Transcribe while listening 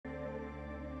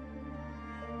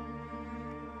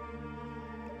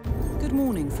Good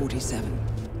morning, 47.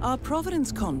 Our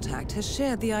Providence contact has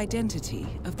shared the identity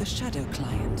of the Shadow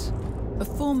Client, a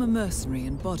former mercenary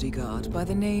and bodyguard by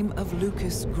the name of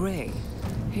Lucas Gray.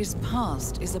 His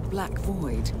past is a black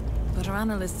void, but our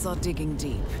analysts are digging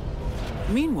deep.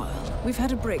 Meanwhile, we've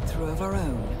had a breakthrough of our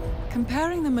own.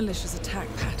 Comparing the malicious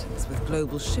attack patterns with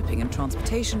global shipping and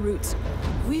transportation routes,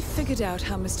 we've figured out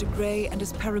how Mr. Gray and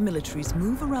his paramilitaries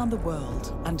move around the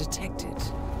world undetected.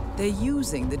 They're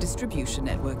using the distribution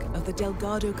network of the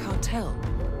Delgado cartel,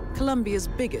 Colombia's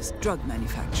biggest drug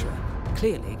manufacturer.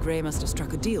 Clearly, Gray must have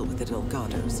struck a deal with the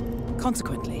Delgados.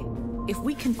 Consequently, if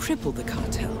we can cripple the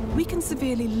cartel, we can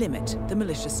severely limit the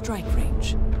malicious strike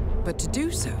range. But to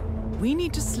do so, we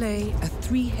need to slay a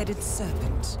three-headed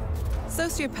serpent.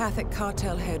 Sociopathic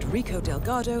cartel head Rico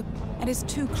Delgado and his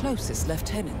two closest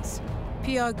lieutenants,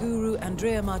 PR guru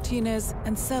Andrea Martinez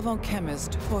and savant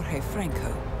chemist Jorge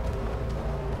Franco.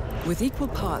 With equal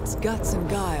parts guts and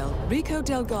guile, Rico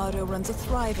Delgado runs a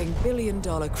thriving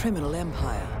billion-dollar criminal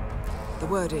empire. The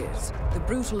word is, the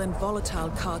brutal and volatile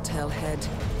cartel head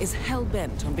is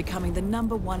hell-bent on becoming the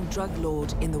 #1 drug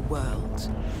lord in the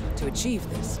world. To achieve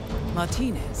this,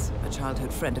 Martinez, a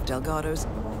childhood friend of Delgado's,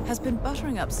 has been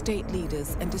buttering up state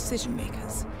leaders and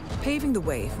decision-makers, paving the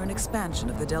way for an expansion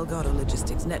of the Delgado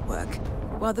logistics network,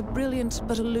 while the brilliant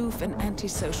but aloof and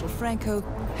antisocial Franco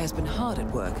has been hard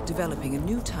at work developing a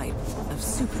new type of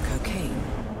super cocaine.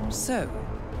 So,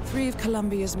 three of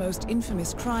Colombia's most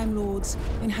infamous crime lords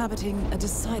inhabiting a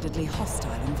decidedly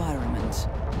hostile environment.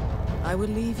 I will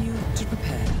leave you to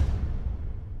prepare.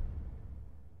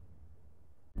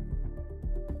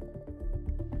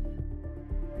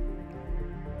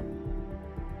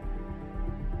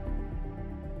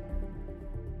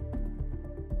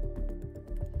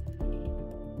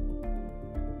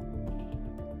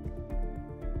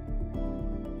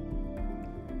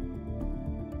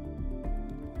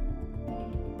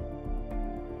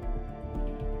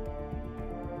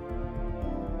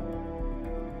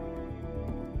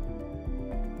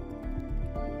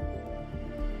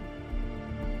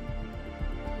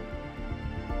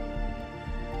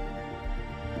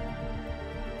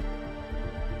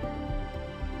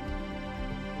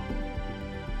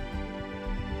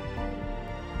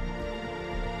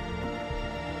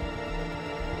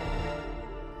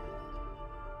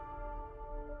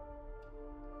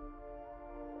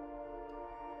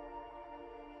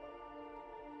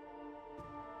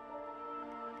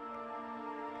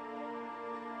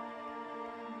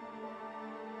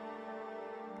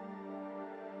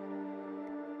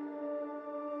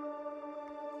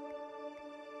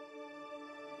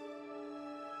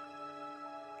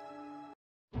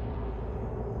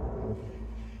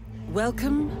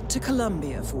 Welcome to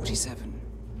Colombia, 47.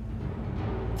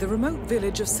 The remote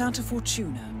village of Santa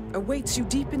Fortuna awaits you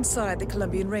deep inside the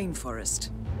Colombian rainforest.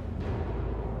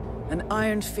 An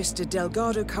iron-fisted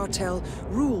Delgado cartel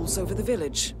rules over the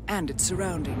village and its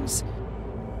surroundings.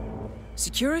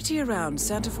 Security around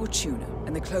Santa Fortuna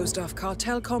and the closed-off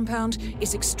cartel compound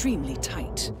is extremely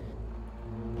tight.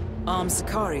 Armed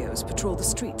sicarios patrol the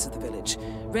streets of the village,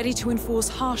 ready to enforce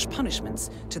harsh punishments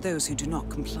to those who do not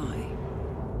comply.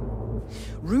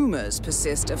 Rumors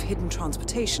persist of hidden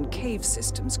transportation cave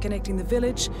systems connecting the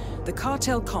village, the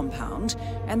cartel compound,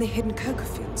 and the hidden coca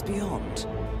fields beyond.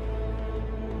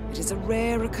 It is a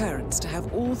rare occurrence to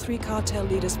have all three cartel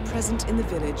leaders present in the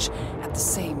village at the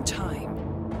same time.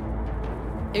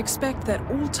 Expect that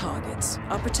all targets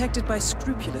are protected by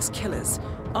scrupulous killers,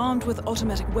 armed with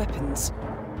automatic weapons.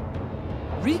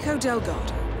 Rico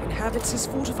Delgado inhabits his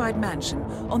fortified mansion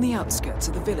on the outskirts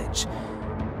of the village,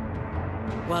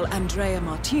 while Andrea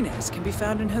Martinez can be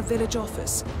found in her village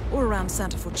office or around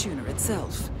Santa Fortuna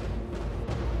itself.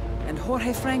 And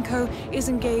Jorge Franco is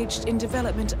engaged in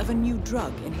development of a new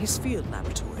drug in his field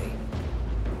laboratory.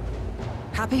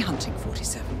 Happy hunting,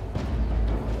 47.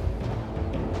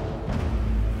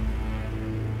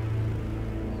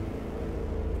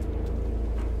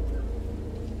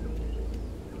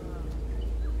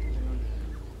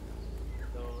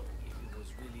 Though if it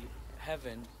was really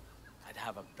heaven, I'd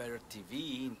have a better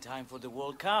TV in time for the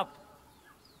World Cup.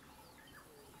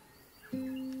 I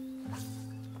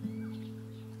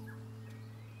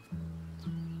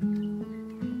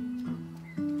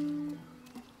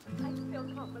still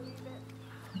can't believe it.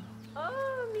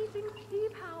 Oh, meeting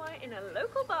Steve Power in a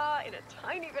local bar in a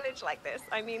tiny village like this.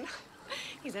 I mean,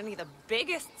 he's only the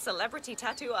biggest celebrity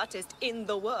tattoo artist in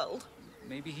the world.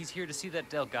 Maybe he's here to see that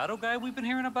Delgado guy we've been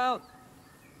hearing about?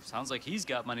 Sounds like he's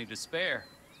got money to spare.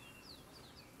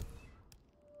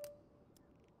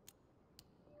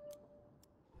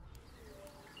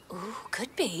 Ooh,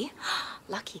 could be.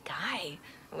 Lucky guy.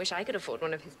 I wish I could afford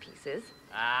one of his pieces.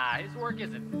 Ah, his work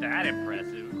isn't that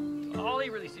impressive. All he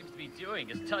really seems to be doing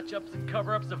is touch-ups and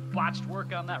cover-ups of botched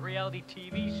work on that reality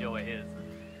TV show of his.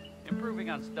 Improving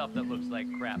on stuff that looks like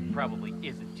crap probably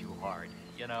isn't too hard,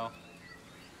 you know?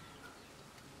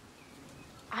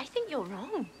 I think you're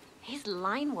wrong. His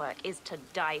line work is to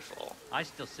die for. I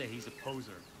still say he's a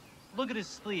poser. Look at his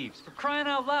sleeves. For crying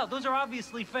out loud, those are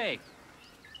obviously fake.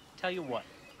 Tell you what,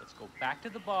 let's go back to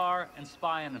the bar and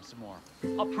spy on him some more.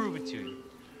 I'll prove it to you.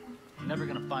 We're never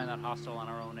gonna find that hostel on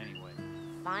our own anyway.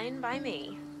 Fine by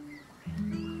me.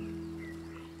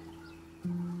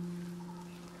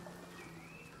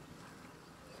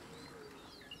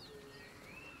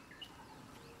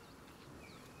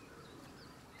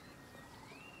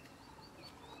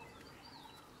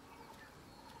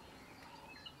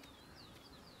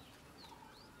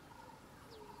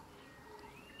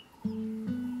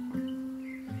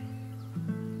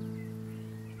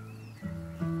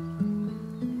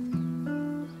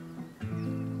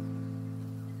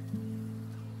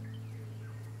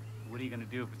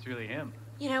 Do if it's really him.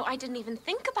 You know, I didn't even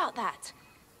think about that.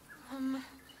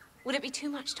 Would it be too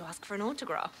much to ask for an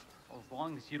autograph? Well, as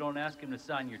long as you don't ask him to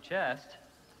sign your chest,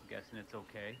 I'm guessing it's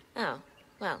okay. Oh,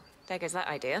 well, there goes that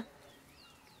idea.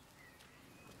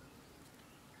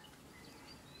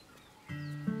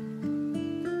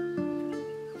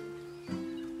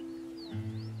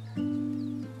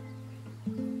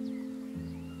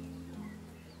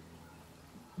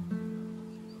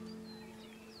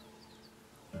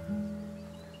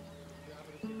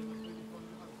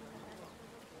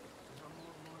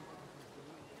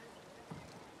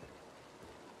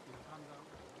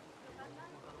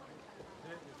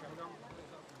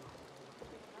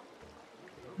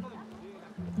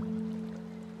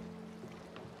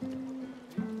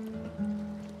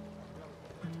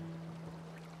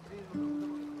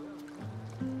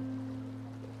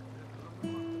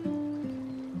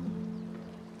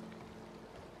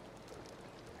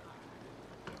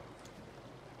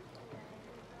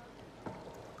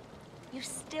 You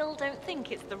still don't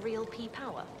think it's the real P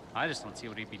Power? I just don't see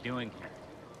what he'd be doing here.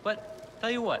 But,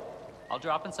 tell you what, I'll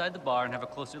drop inside the bar and have a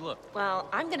closer look. Well,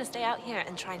 I'm gonna stay out here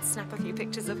and try and snap a few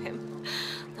pictures of him.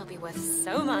 They'll be worth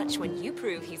so much when you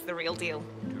prove he's the real deal.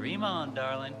 Dream on,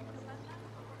 darling.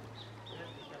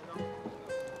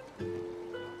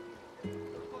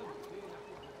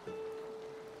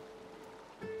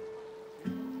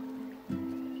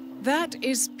 That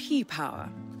is P Power.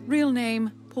 Real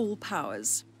name, Paul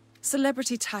Powers.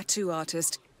 Celebrity tattoo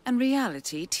artist and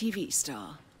reality TV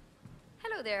star.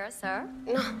 Hello there, sir.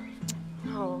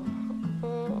 No.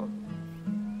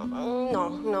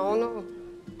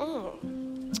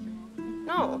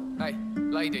 No. Hey,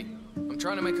 lady. I'm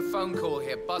trying to make a phone call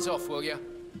here. Buzz off, will ya?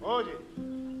 Oye,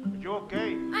 are you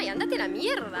okay? Ay, ándate la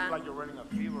mierda. Like you're running a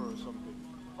fever or something.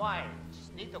 Fine.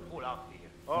 Just need to cool off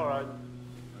here. All right.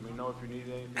 Let me know if you need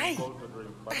anything. Hey, cold to drink.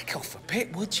 Bye. back off a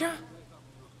bit, would ya?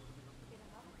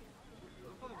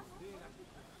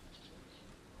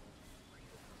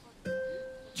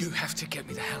 You have to get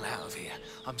me the hell out of here.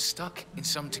 I'm stuck in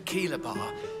some tequila bar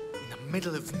in the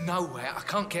middle of nowhere. I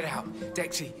can't get out.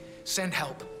 Dexy, send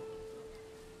help.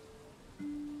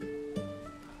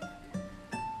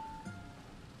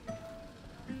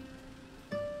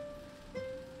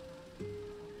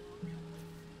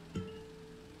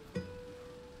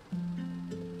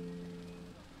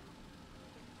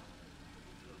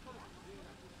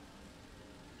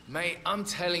 Mate, I'm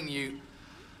telling you,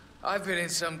 I've been in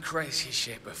some crazy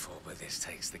shit before, but this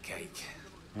takes the cake.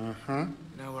 Mm-hmm.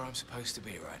 You know where I'm supposed to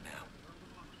be right now?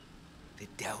 The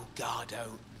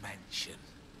Delgado mansion.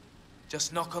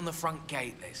 Just knock on the front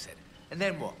gate, they said. And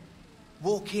then what?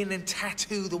 Walk in and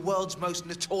tattoo the world's most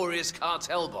notorious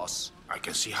cartel boss. I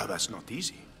can see how that's not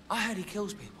easy. I heard he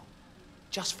kills people.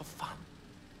 Just for fun.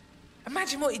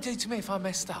 Imagine what he'd do to me if I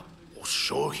messed up. Oh,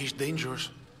 sure, he's dangerous.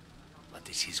 But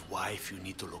it's his wife you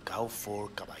need to look out for,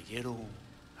 caballero.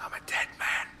 I'm a dead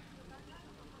man.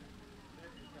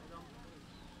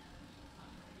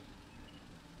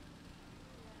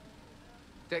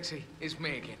 Dexy, it's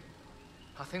me again.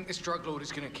 I think this drug lord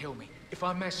is gonna kill me. If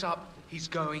I mess up, he's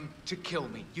going to kill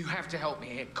me. You have to help me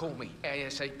here. Call me,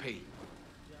 ASAP.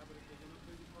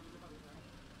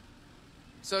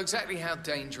 So exactly how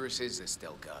dangerous is this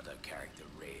Delgado character,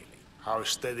 really? How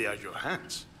steady are your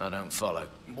hands? I don't follow.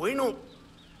 Bueno,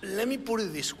 let me put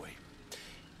it this way.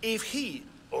 If he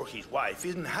or his wife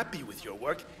isn't happy with your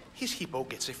work, his hippo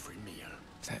gets a free meal.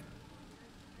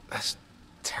 That's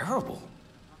terrible.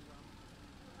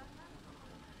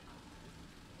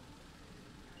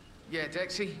 Yeah,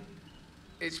 Dexy,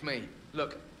 it's me.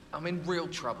 Look, I'm in real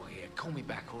trouble here. Call me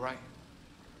back, all right?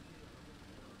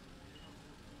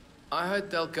 I heard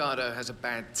Delgado has a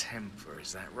bad temper,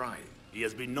 is that right? He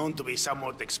has been known to be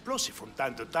somewhat explosive from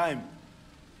time to time.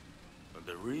 But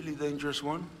the really dangerous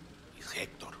one is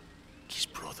Hector, his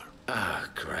brother. Ah,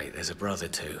 great. There's a brother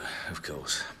too, of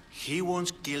course. He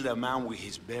once killed a man with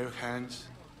his bare hands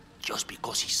just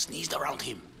because he sneezed around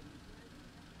him.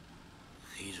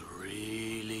 He's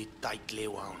really tightly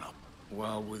wound up.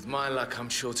 Well, with my luck, I'm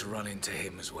sure to run into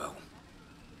him as well.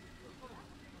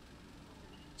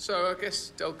 So, I guess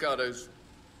Delgado's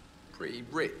pretty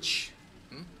rich,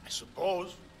 hmm? I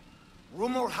suppose.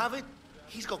 Rumor have it,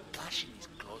 he's got cash in his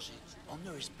closets,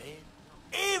 under his bed,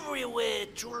 everywhere,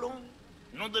 chulo.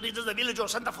 Not that it does the village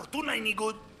of Santa Fortuna any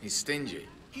good. He's stingy.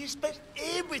 He expects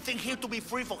everything here to be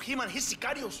free for him and his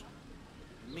sicarios.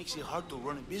 It makes it hard to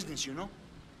run a business, you know?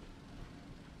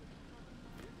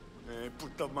 Hey,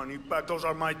 put the money back. Those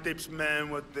are my tips, man.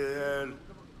 What the hell?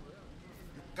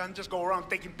 You can't just go around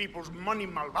taking people's money,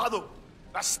 malvado.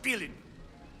 That's stealing.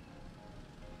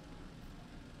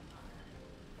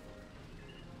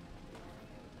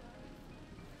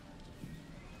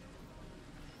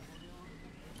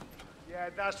 Yeah,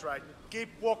 that's right. Keep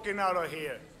walking out of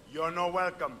here. You're no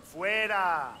welcome.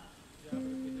 Fuera!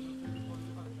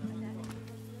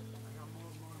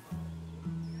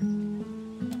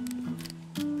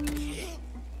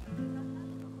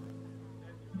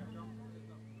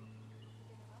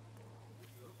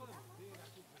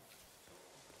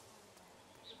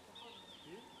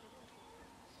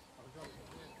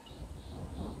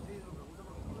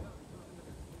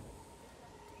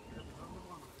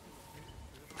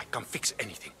 I can fix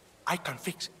anything. I can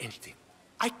fix anything.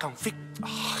 I can fix...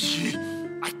 Oh, shit.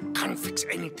 I can fix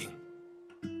anything.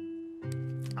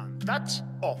 And that's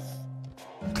off.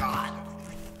 God.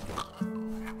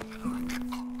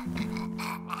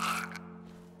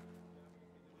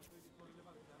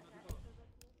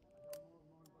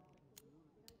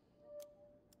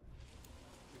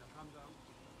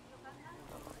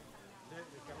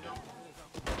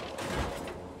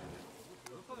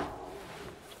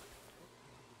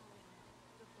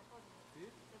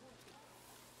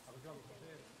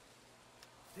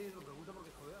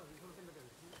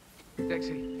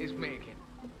 Dexy, it's me again.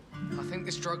 I think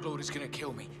this drug lord is gonna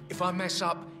kill me. If I mess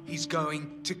up, he's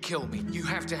going to kill me. You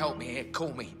have to help me here.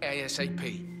 Call me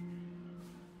ASAP.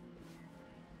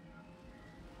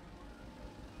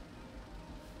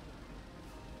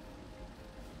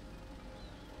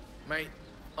 Mate,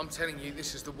 I'm telling you,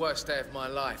 this is the worst day of my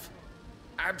life.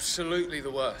 Absolutely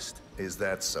the worst. Is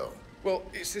that so? Well,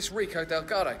 it's this Rico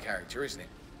Delgado character, isn't it?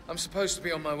 I'm supposed to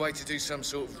be on my way to do some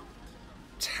sort of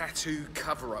tattoo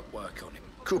cover-up work on him.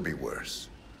 Could be worse.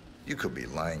 You could be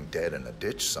lying dead in a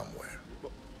ditch somewhere.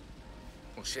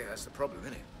 Well, shit, that's the problem,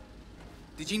 isn't it?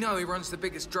 Did you know he runs the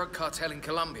biggest drug cartel in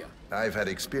Colombia? I've had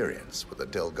experience with the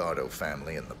Delgado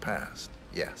family in the past,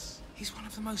 yes. He's one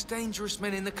of the most dangerous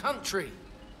men in the country.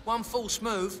 One false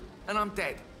move, and I'm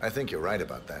dead. I think you're right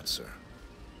about that, sir.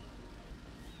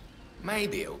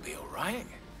 Maybe it'll be all right.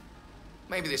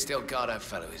 Maybe this Delgado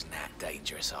fellow isn't that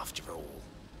dangerous after all.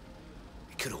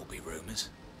 It could all be rumors,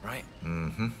 right?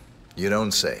 Mm-hmm. You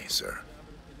don't say, sir.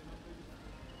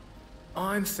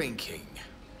 I'm thinking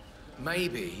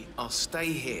maybe I'll stay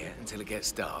here until it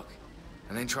gets dark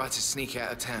and then try to sneak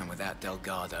out of town without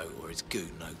Delgado or his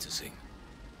goon noticing.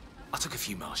 I took a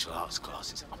few martial arts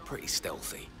classes. I'm pretty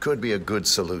stealthy. Could be a good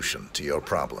solution to your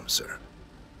problem, sir.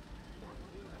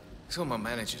 It's all my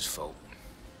manager's fault.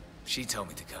 She told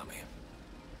me to come here.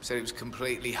 Said it was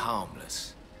completely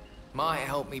harmless. Might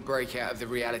help me break out of the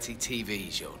reality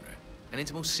TV genre and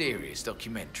into more serious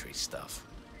documentary stuff.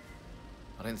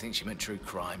 I don't think she meant true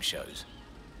crime shows.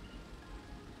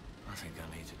 I think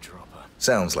I need to drop her.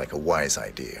 Sounds like a wise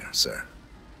idea, sir.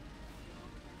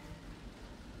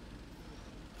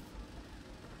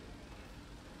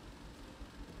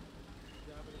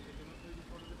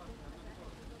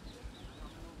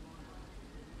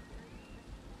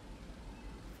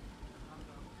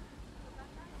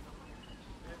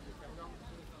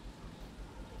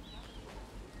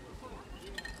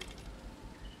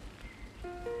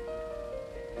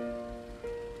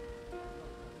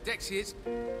 Dexy is...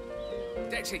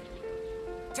 Dexy!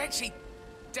 Dexy!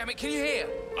 Damn it, can you hear?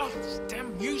 Oh, this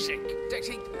damn music!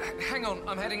 Dexy, hang on,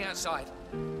 I'm heading outside.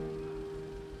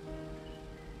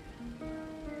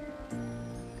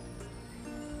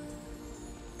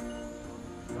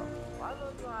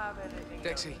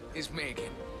 Dexy, it's me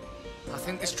again. I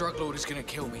think this drug lord is gonna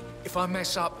kill me. If I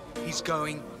mess up, he's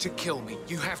going to kill me.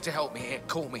 You have to help me here.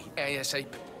 Call me ASAP.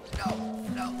 No,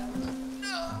 no, no.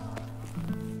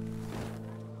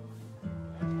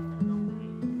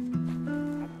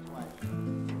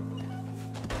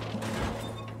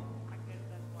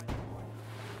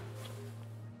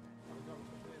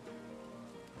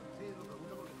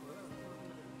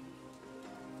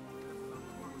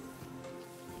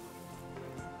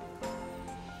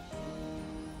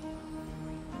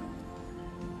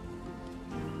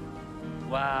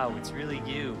 Wow, it's really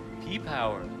you.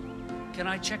 P-Power. Can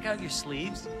I check out your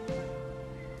sleeves?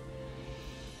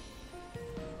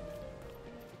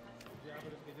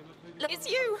 Look, it's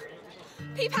you!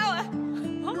 P-Power!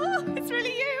 Oh, it's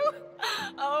really you!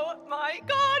 Oh my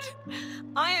god!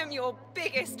 I am your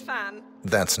biggest fan.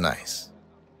 That's nice.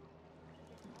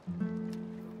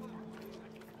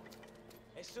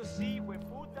 Eso sí,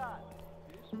 hueputa.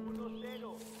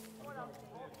 1-0. What I'm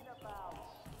talking about.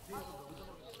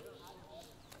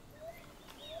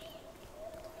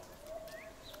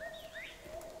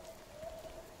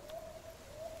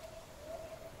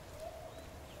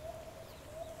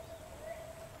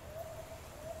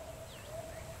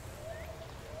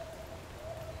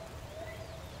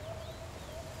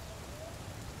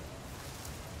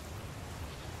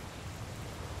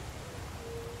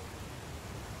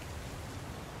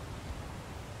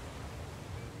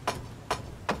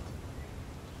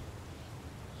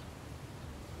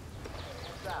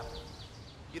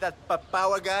 You that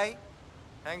power guy?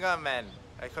 Hang on, man.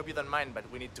 I hope you don't mind, but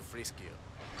we need to frisk you.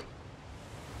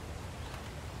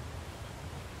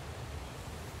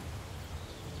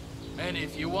 And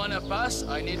if you wanna pass,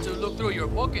 I need to look through your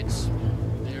pockets.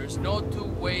 There's no two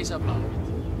ways about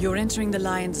it. You're entering the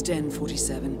Lion's Den,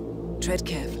 47. Tread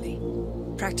carefully.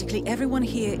 Practically everyone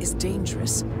here is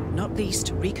dangerous, not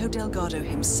least Rico Delgado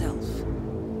himself.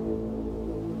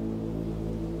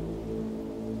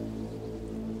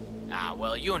 Ah,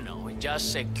 well, you know,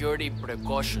 just security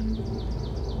precaution.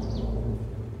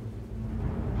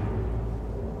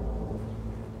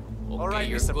 Okay, All right,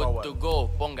 you're Mr. good Power. to go.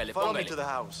 Póngale, Follow me póngale. to the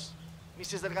house.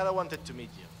 Mrs. Delgado wanted to meet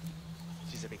you.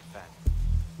 She's a big fan.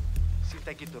 She'll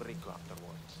take you to Rico afterwards.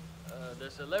 The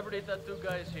celebrity tattoo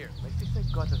guy is here. My sister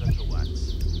got a tattoo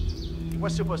once. It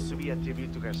was supposed to be a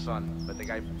tribute to her son, but the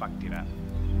guy fucked it up.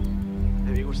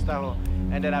 Baby Gustavo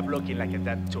ended up looking like a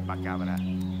dead chupacabra.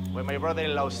 When my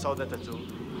brother-in-law saw the tattoo,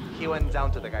 he went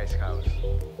down to the guy's house.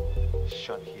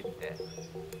 Shot him dead.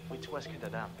 Which was kinda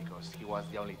dumb because he was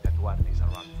the only tattoo artist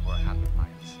around 400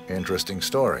 miles. Interesting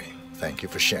story. Thank you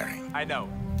for sharing. I know.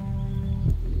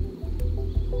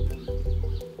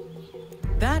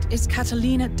 That is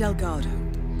Catalina Delgado,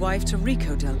 wife to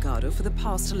Rico Delgado for the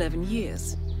past 11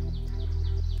 years.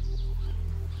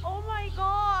 Oh my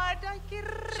god, ay, qué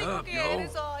rico Sup, que yo?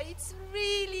 eres. Oh, it's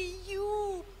really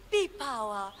you,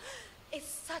 P-Power. It's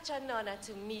such an honor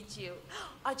to meet you.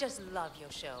 I just love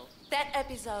your show. That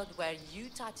episode where you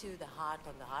tattoo the heart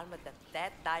on the arm of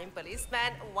that dying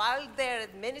policeman while they're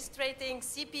administrating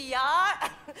CPR.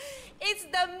 It's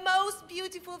the most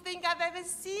beautiful thing I've ever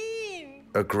seen.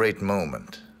 A great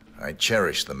moment. I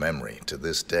cherish the memory to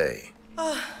this day.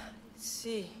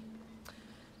 See.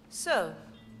 So,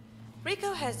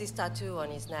 Rico has this tattoo on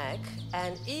his neck,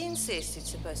 and he insists it's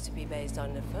supposed to be based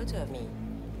on a photo of me.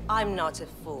 I'm not a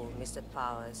fool, Mr.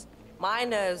 Powers. My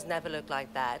nose never looked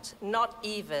like that, not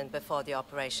even before the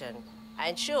operation.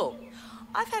 And sure,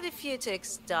 I've had a few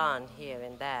ticks done here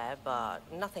and there, but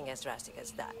nothing as drastic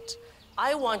as that.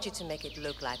 I want you to make it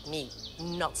look like me,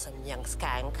 not some young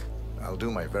skank. I'll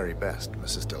do my very best,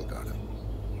 Mrs. Delgado.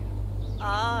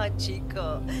 Ah,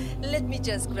 Chico, let me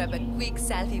just grab a quick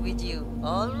selfie with you,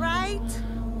 all right?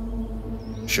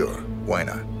 Sure, why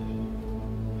not?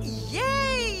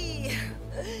 Yay!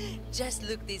 Just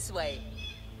look this way.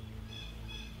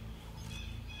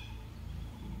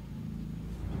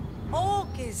 Oh,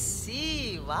 que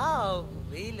sí! Wow,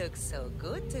 we look so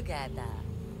good together.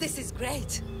 This is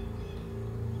great.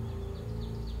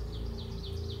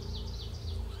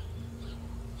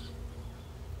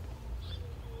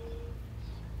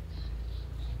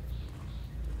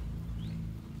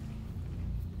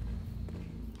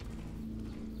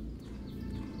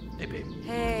 Hey, babe.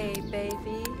 Hey,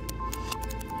 baby.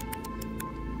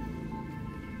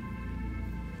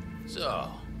 So,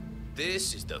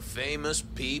 this is the famous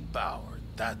P-Power,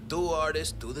 tattoo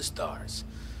artist to the stars.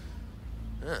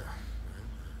 Huh.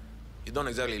 You don't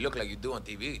exactly look like you do on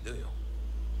TV, do you?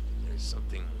 There's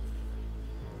something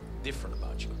different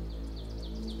about you.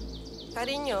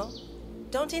 Cariño,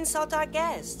 don't insult our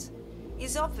guest.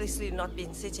 He's obviously not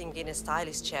been sitting in a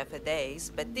stylish chair for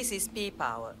days, but this is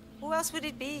P-Power. Who else would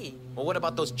it be? Well, what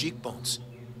about those cheekbones?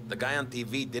 The guy on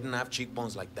TV didn't have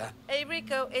cheekbones like that. Hey,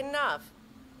 Rico, enough.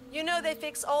 You know they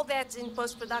fix all that in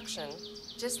post-production.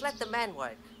 Just let the man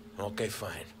work. Okay,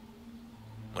 fine.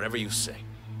 Whatever you say.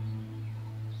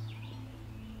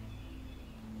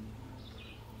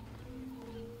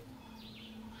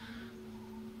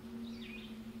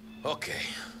 Okay,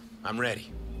 I'm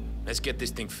ready. Let's get this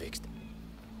thing fixed.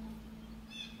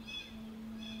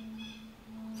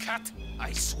 Cut!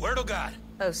 I swear to God!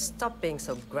 Oh, stop being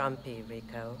so grumpy,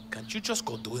 Rico. Can't you just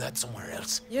go do that somewhere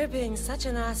else? You're being such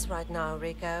an ass right now,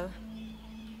 Rico.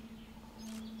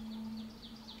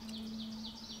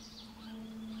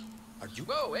 Are you?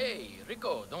 Whoa, hey,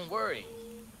 Rico, don't worry.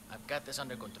 I've got this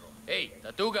under control. Hey,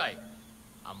 tattoo guy,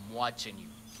 I'm watching you.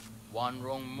 One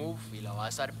wrong move y la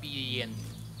vas a estar pidiendo.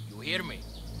 You hear me?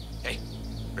 Hey,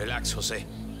 relax, Jose.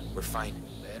 We're fine.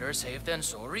 Better safe than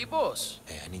sorry, boss.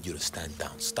 Hey, I need you to stand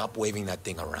down. Stop waving that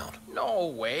thing around. No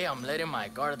way I'm letting my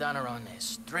guard down around a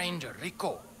stranger,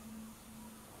 Rico.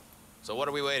 So what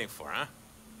are we waiting for, huh?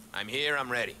 I'm here,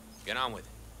 I'm ready. Get on with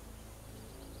it.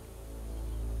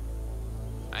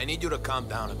 I need you to calm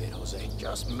down a bit, Jose.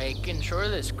 Just making sure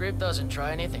the script doesn't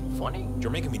try anything funny.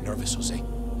 You're making me nervous, Jose.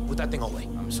 Put that thing away.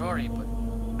 I'm sorry, but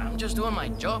I'm just doing my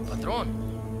job, Patron.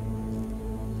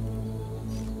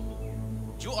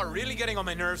 You are really getting on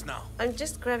my nerves now. I'm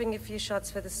just grabbing a few shots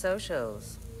for the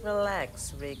socials.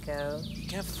 Relax, Rico. You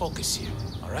can't focus here,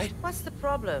 all right? What's the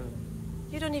problem?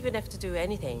 You don't even have to do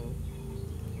anything.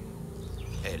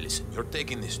 Hey, listen, you're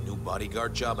taking this new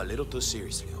bodyguard job a little too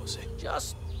seriously, Jose.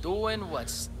 Just doing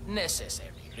what's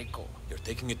necessary, Rico. You're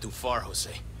taking it too far,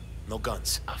 Jose. No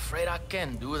guns. Afraid I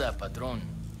can't do that, Patron.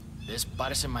 This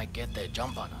person might get the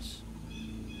jump on us.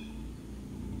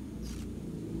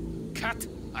 Cat,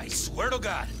 I swear to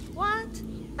God. What?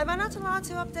 Am I not allowed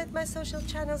to update my social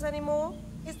channels anymore?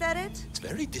 Is that it? It's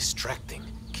very distracting,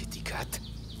 kitty cat.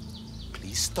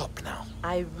 Please stop now.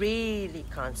 I really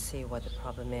can't see what the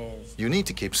problem is. You need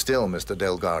to keep still, Mr.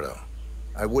 Delgado.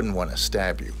 I wouldn't want to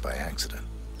stab you by accident.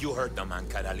 You heard the man,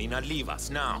 Catalina. Leave us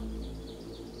now.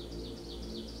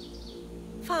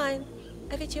 Fine.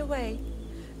 Have it your way.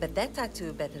 But that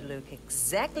tattoo better look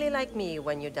exactly like me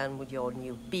when you're done with your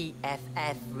new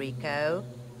BFF, Rico.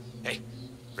 Hey,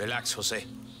 relax, Jose.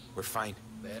 We're fine.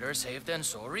 Better safe than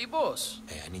sorry, boss.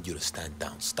 Hey, I need you to stand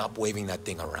down. Stop waving that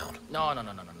thing around. No.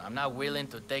 I'm not willing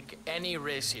to take any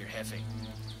risks here, Jefe.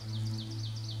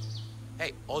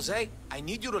 Hey, Jose, I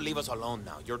need you to leave us alone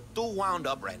now. You're too wound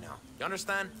up right now. You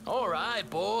understand? All right,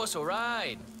 boss, all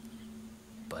right.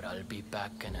 But I'll be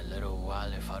back in a little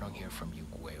while if I don't hear from you,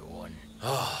 huevón.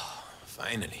 Oh,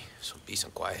 finally. Some peace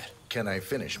and quiet. Can I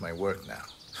finish my work now?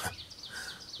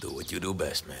 Do what you do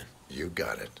best, man. You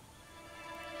got it.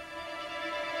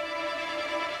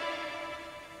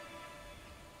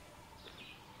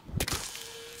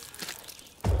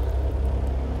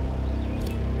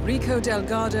 Rico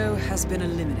Delgado has been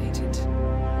eliminated.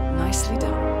 Nicely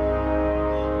done.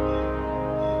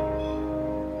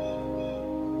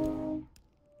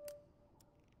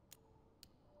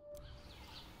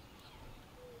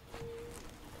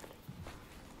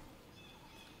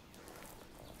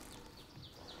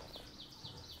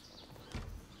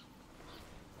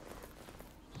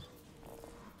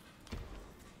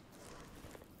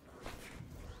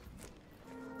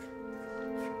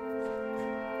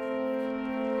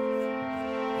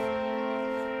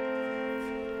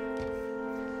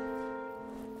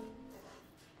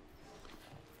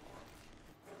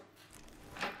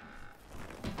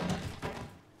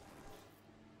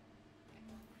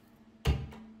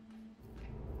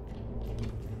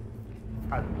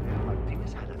 Andrea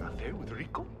Martinez had an affair with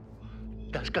Rico?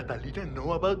 Does Catalina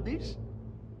know about this?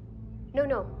 No,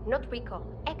 not Rico.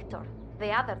 Hector,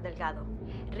 the other Delgado.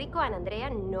 Rico and Andrea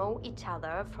know each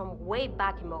other from way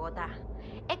back in Bogota.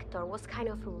 Hector was kind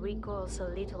of Rico's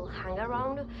little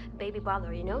hang-around baby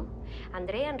brother, you know?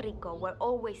 Andrea and Rico were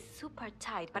always super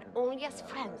tight, but only as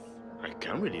friends. I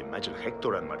can't really imagine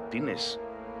Hector and Martinez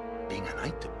being an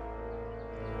item.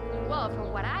 Well,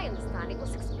 from what I understand, it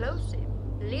was explosive.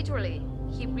 Literally,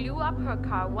 he blew up her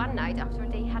car one night after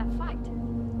they had a fight.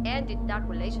 Ended that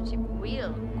relationship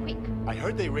real quick. I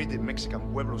heard they raided Mexican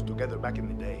pueblos together back in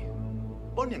the day.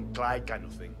 Bonnie and Clyde kind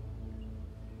of thing.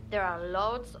 There are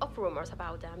lots of rumors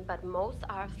about them, but most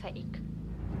are fake.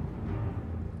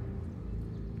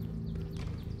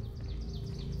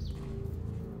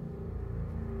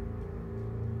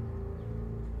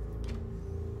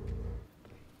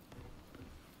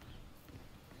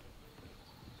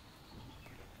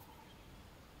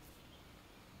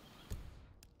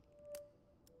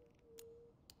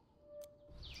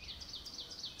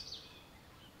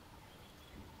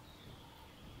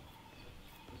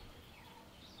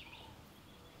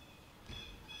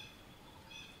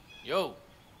 Yo,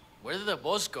 where did the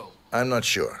boss go? I'm not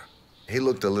sure. He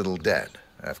looked a little dead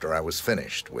after I was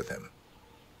finished with him.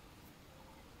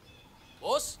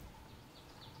 Boss?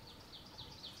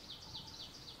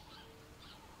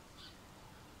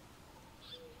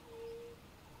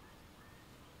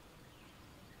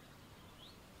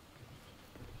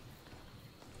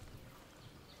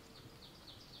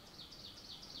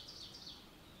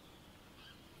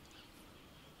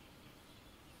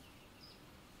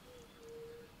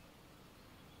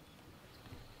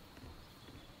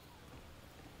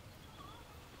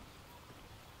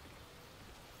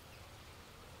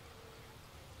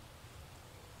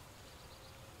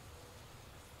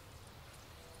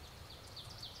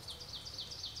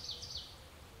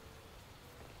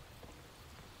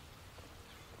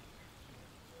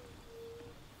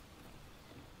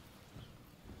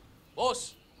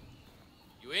 Boss!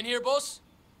 You in here, boss?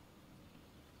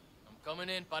 I'm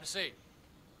coming in, parce.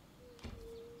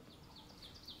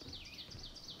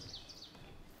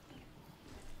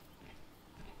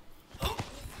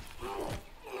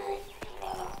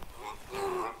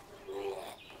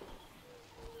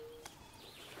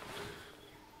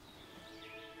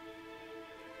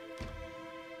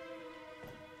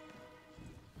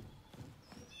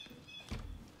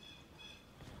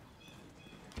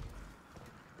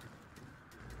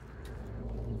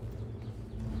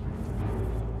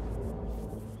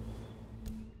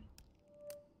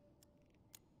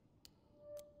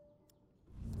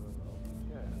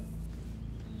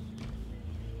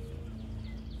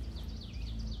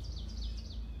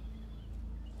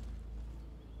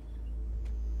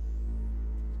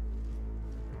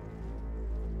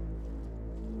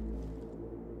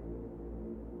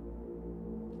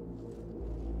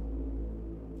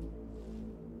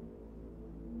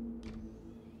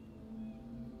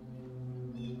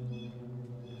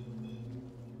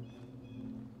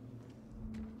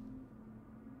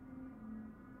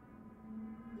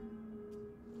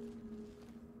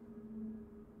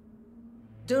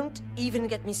 Don't even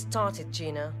get me started,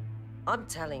 Gina. I'm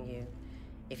telling you,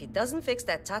 if he doesn't fix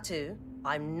that tattoo,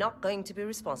 I'm not going to be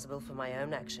responsible for my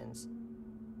own actions.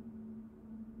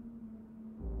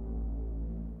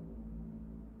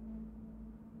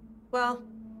 Well,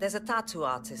 there's a tattoo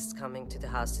artist coming to the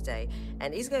house today,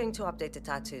 and he's going to update the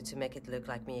tattoo to make it look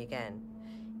like me again.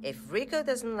 If Rico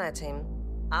doesn't let him,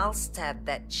 I'll stab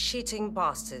that cheating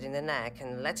bastard in the neck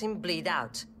and let him bleed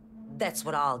out. That's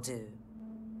what I'll do.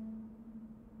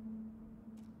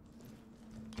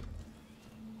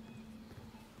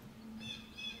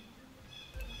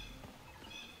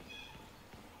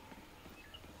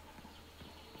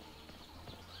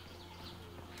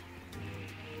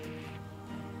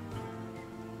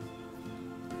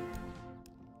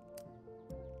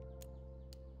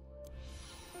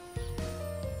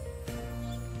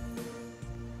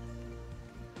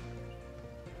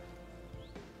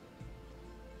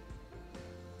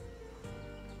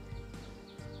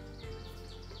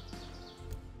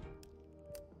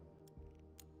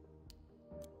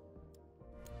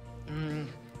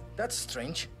 That's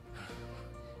strange.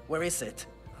 Where is it?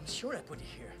 I'm sure I put it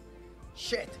here.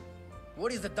 Shit!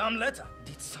 What is the damn letter?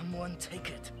 Did someone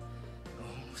take it?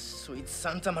 Oh, sweet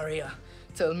Santa Maria.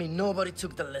 Tell me nobody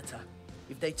took the letter.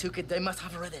 If they took it, they must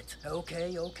have read it.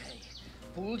 Okay, okay.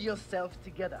 Pull yourself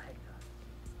together, Hector.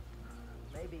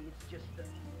 Maybe it's just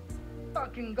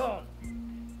fucking gone.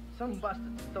 Some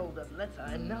bastard stole that letter,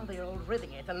 and now they're all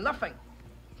reading it and laughing.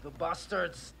 The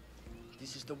bastards.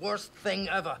 This is the worst thing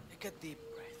ever. Take a deep breath.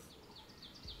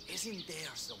 It's in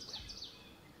there somewhere.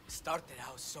 It started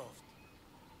out soft.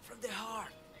 From the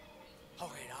heart. How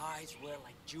her eyes were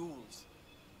like jewels.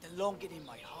 The longing in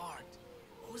my heart.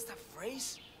 What was that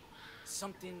phrase?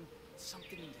 Something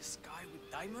in the sky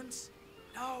with diamonds?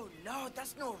 No,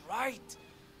 that's not right.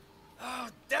 Oh,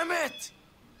 damn it!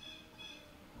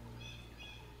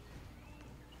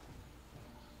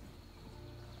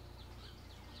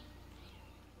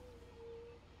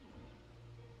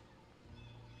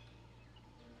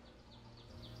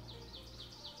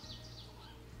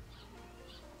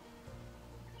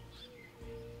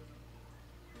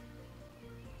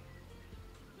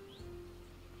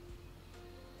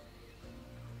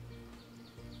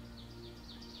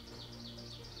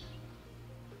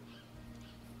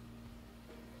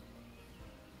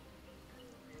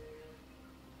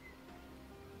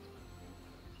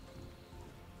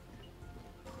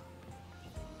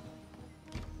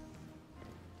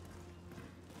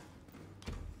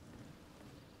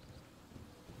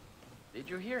 Did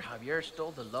you hear Javier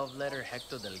stole the love letter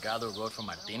Hector Delgado wrote for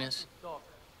Martinez?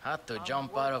 Had to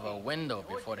jump out of a window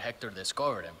before Hector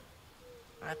discovered him.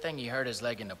 I think he hurt his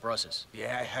leg in the process.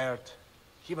 Yeah, I heard.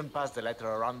 He even passed the letter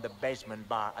around the basement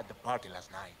bar at the party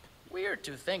last night. Weird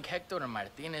to think Hector and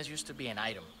Martinez used to be an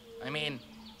item. I mean,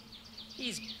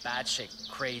 he's batshit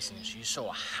crazy and she's so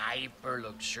hyper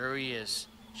luxurious.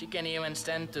 She can't even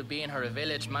stand to be in her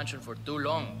village mansion for too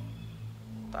long.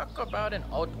 Talk about an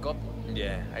odd couple.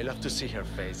 Yeah, I love to see her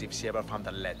face if she ever found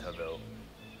a letter, though.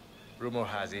 Rumor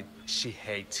has it, she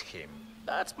hates him.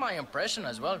 That's my impression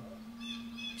as well.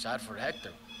 Sad for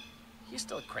Hector. He's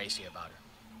still crazy about her.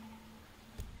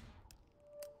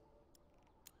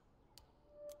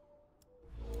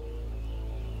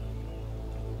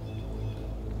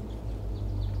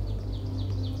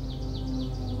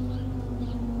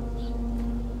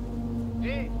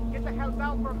 Hey, get the hell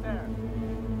down from there!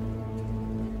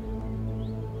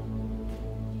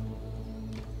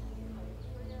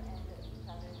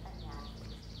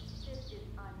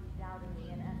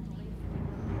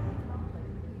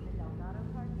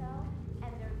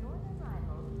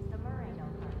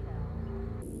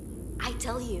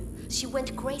 tell you, she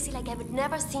went crazy like I've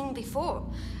never seen before.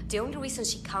 The only reason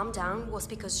she calmed down was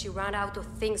because she ran out of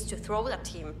things to throw at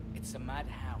him. It's a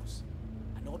madhouse,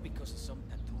 and all because of some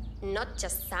tattoo. Not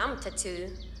just some tattoo.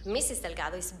 Mrs.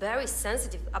 Delgado is very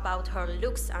sensitive about her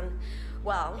looks and,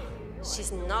 well,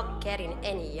 she's not getting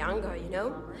any younger, you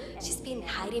know? She's been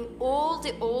hiding all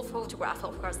the old photographs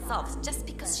of herself just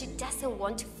because she doesn't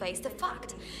want to face the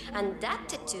fact. And that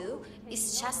tattoo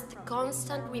is just a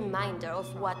constant reminder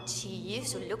of what she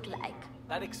used to look like.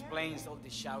 That explains all the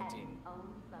shouting.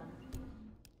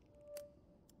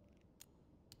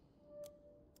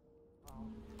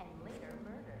 And later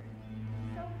murdered.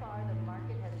 So far, the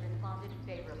market has responded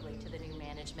favorably to the new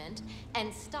management,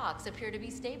 and stocks appear to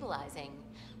be stabilizing.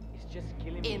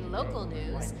 In local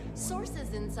news,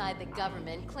 sources inside the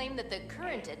government claim that the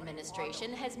current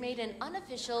administration has made an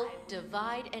unofficial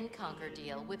divide-and-conquer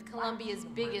deal with Colombia's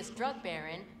biggest drug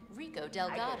baron, Rico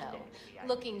Delgado,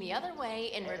 looking the other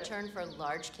way in return for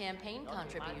large campaign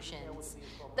contributions.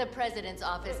 The president's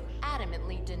office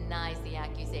adamantly denies the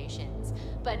accusations,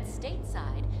 but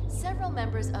stateside, several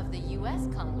members of the U.S.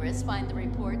 Congress find the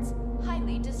reports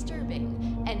highly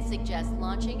disturbing and suggest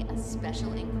launching a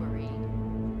special inquiry.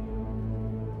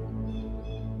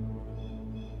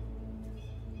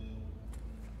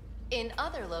 In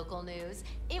other local news,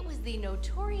 it was the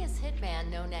notorious hitman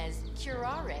known as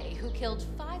Curare who killed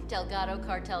 5 Delgado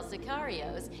cartel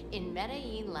sicarios in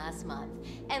Medellin last month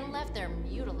and left their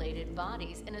mutilated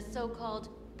bodies in a so-called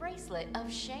bracelet of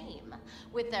shame,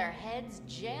 with their heads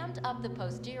jammed up the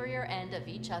posterior end of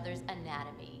each other's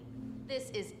anatomy. This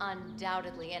is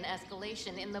undoubtedly an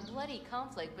escalation in the bloody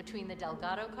conflict between the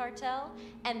Delgado cartel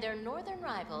and their northern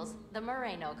rivals, the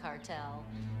Moreno cartel.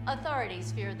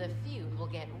 Authorities fear the feud will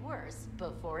get worse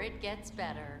before it gets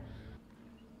better.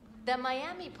 The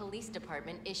Miami Police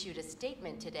Department issued a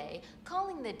statement today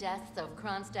calling the deaths of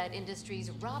Kronstadt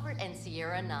Industries' Robert and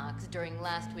Sierra Knox during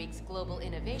last week's Global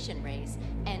Innovation Race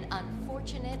an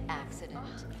unfortunate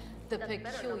accident. The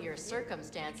peculiar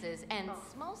circumstances and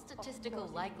small statistical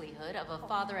likelihood of a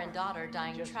father and daughter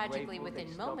dying tragically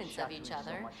within moments of each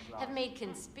other have made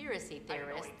conspiracy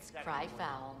theorists cry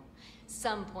foul.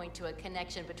 Some point to a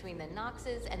connection between the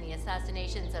Knoxes and the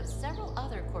assassinations of several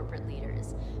other corporate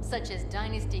leaders, such as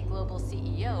Dynasty Global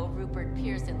CEO Rupert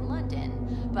Pierce in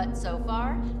London, but so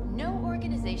far, no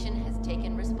organization has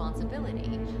taken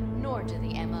responsibility, nor do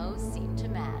the MOs seem to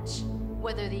match.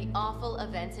 Whether the awful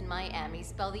events in Miami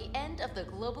spell the end of the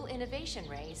global innovation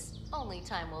race, only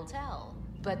time will tell.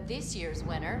 But this year's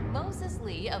winner, Moses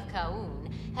Lee of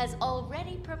Kowloon, has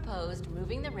already proposed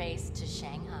moving the race to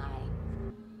Shanghai.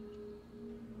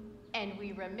 And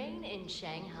we remain in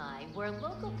Shanghai, where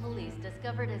local police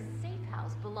discovered a safe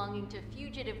house belonging to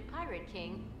fugitive pirate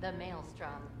king, the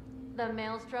Maelstrom. The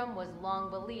Maelstrom was long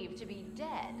believed to be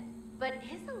dead, but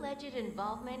his alleged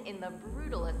involvement in the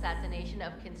brutal assassination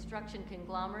of construction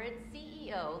conglomerate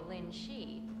CEO Lin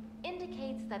Shi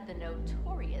indicates that the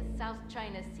notorious South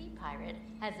China Sea pirate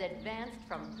has advanced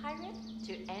from pirate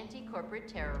to anti-corporate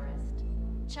terrorist.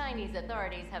 Chinese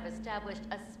authorities have established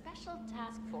a special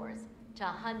task force to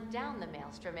hunt down the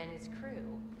Maelstrom and his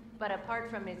crew. But apart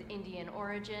from his Indian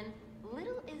origin,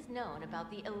 little is known about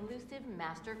the elusive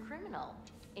master criminal,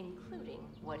 including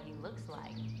what he looks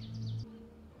like.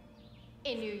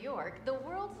 In New York, the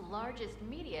world's largest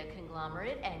media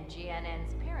conglomerate and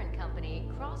GNN's parent company,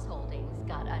 Cross Holdings,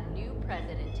 got a new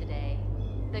president today.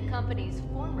 The company's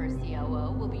former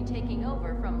COO will be taking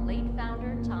over from late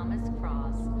founder Thomas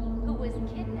Cross, who was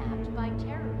kidnapped by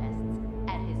terrorists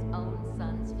at his own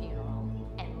son's funeral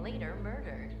and later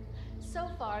murdered. So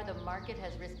far, the market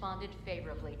has responded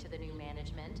favorably to the new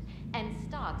management, and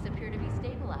stocks appear to be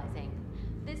stabilizing.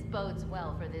 This bodes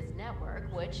well for this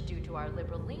network, which, due to our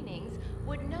liberal leanings,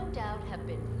 would no doubt have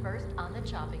been first on the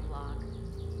chopping block.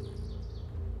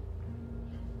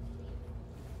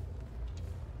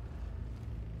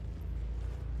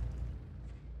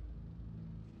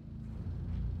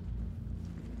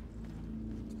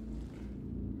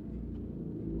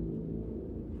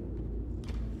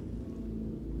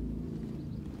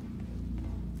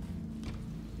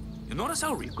 You notice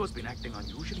how Rico's been acting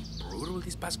unusually brutal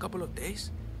these past couple of days?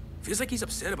 Feels like he's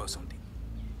upset about something.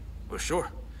 Well,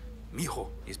 sure, Mijo,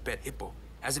 his pet hippo,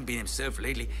 hasn't been himself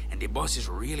lately, and the boss is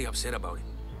really upset about it.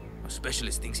 A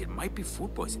specialist thinks it might be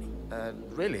food poisoning.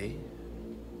 Really?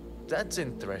 That's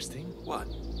interesting. What?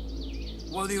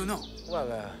 What do you know?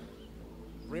 Well,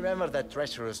 remember that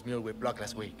treacherous mule we blocked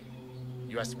last week?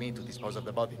 You asked me to dispose of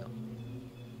the body, no?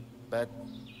 But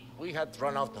we had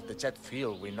run out of the jet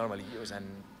fuel we normally use, and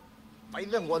I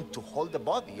didn't want to haul the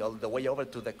body all the way over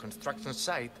to the construction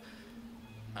site.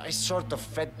 I sort of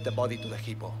fed the body to the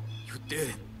hippo. You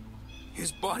did?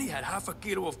 His body had half a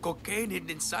kilo of cocaine hidden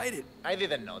inside it. I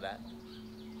didn't know that.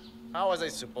 How was I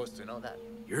supposed to know that?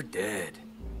 You're dead.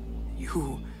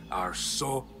 You are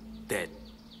so dead.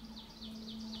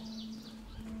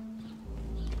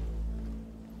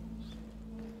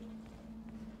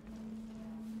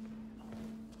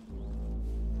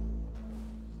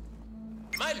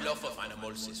 My love of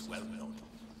animals is well known.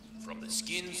 From the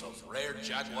skins of rare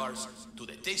jaguars to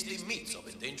the tasty meats of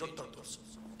endangered turtles.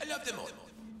 I love them all.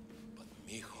 But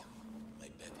mijo, my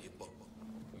pet hippo,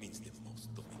 means the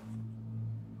most to me.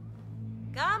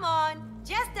 Come on,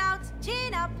 chest out,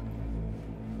 chin up.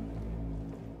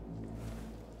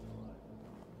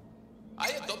 I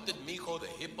adopted Mijo the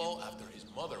hippo after his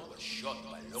mother was shot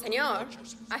by local Senor,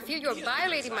 poachers. I feel you're He has been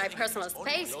violating my residing personal in his own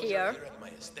space enclosure here. At my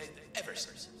estate ever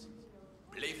since.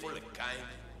 Playful and kind,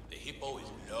 the hippo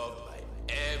is loved by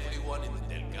everyone in the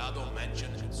Delgado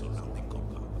mansion and surrounding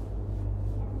compound.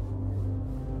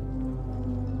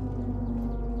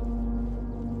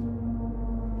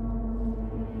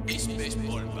 This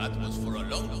baseball bat was for a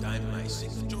long time my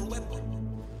signature weapon.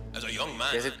 As a young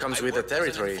man, Guess it comes I with the worked as an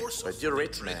territory, enforcer but you're for the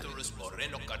rich, man. traitorous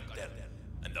Moreno cartel,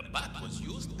 and the bat was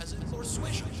used as a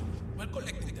persuasion while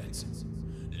collecting debts.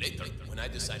 Later, when I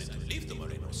decided to leave the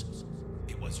Morenos,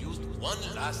 it was used one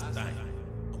last time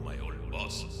on my old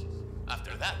boss.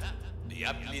 After that, the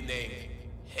aptly named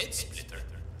Head Splitter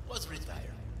was retired.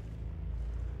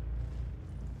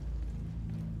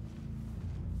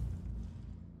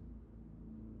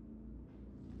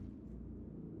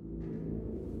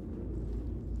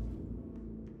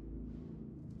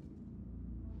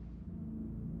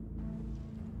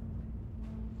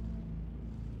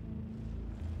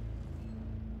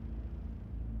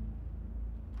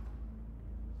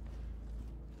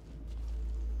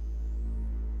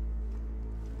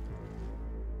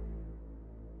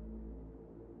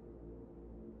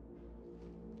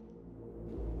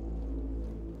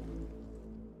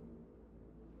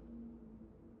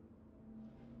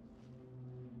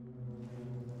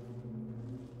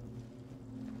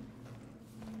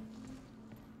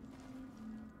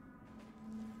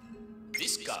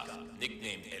 This car,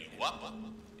 nicknamed El Guapo,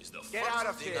 is the Get out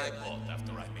of first thing here. I bought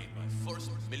after I made my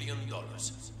first $1 million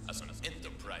as an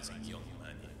enterprising young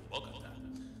man in Bogota.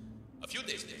 A few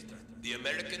days later, the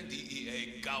American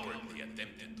DEA cowardly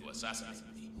attempted to assassinate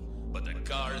me, but the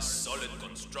car's solid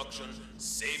construction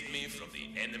saved me from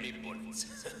the enemy bullets.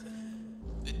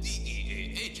 The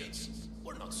DEA agents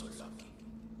were not so lucky.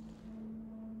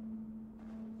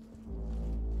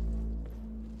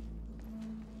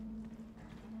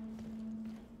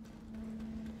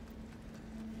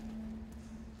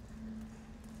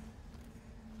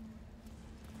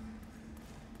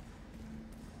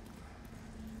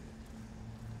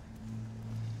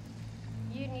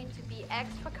 You need to be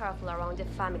extra careful around the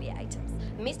family items.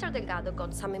 Mr. Delgado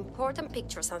got some important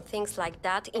pictures and things like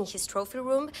that in his trophy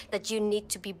room that you need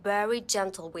to be very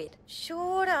gentle with.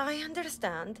 Sure, I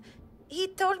understand. He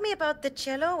told me about the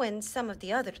cello and some of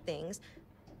the other things.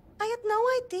 I had no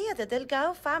idea the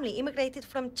Delgado family immigrated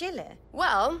from Chile.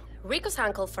 Well, Rico's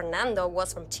uncle Fernando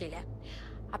was from Chile.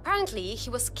 Apparently, he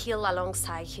was killed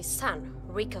alongside his son,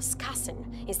 Rico's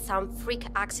cousin, in some freak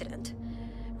accident.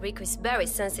 Rico is very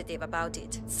sensitive about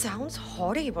it. Sounds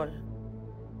horrible.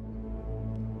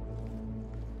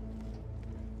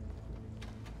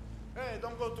 Hey,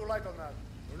 don't go too light on that.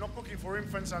 We're not cooking for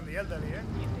infants and the elderly, eh?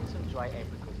 Evening some dry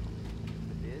apricot.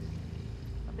 With this,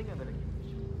 I think I'm gonna give it a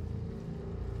shot.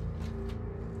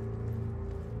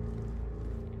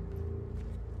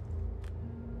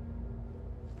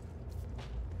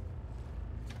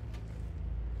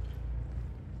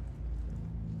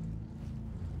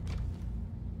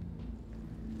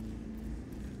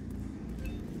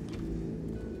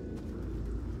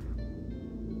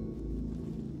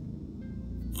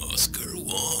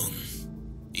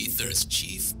 Ether's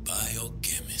chief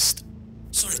biochemist.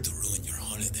 Sorry to ruin your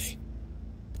holiday.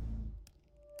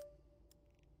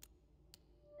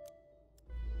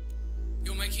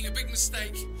 You're making a big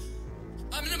mistake.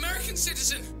 I'm an American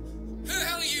citizen. Who the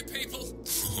hell are you people?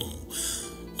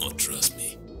 Oh, trust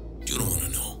me. You don't want to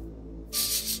know.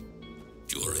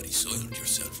 You already soiled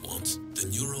yourself once. The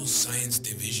Neuroscience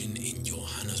Division in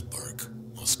Johannesburg,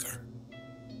 Oscar.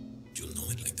 You'll know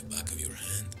it like the back of your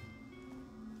hand.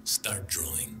 Start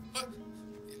drawing. What?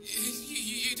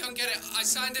 You don't get it. I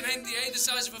signed an NDA the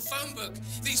size of a phone book.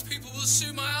 These people will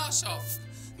sue my ass off.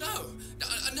 No,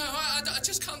 I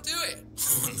just can't do it.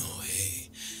 Oh, no, hey,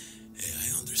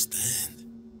 I understand.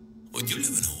 But you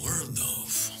live in a world of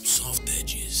soft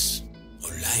edges,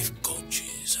 or life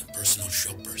coaches and personal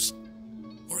shoppers,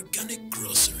 organic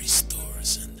grocery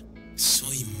stores and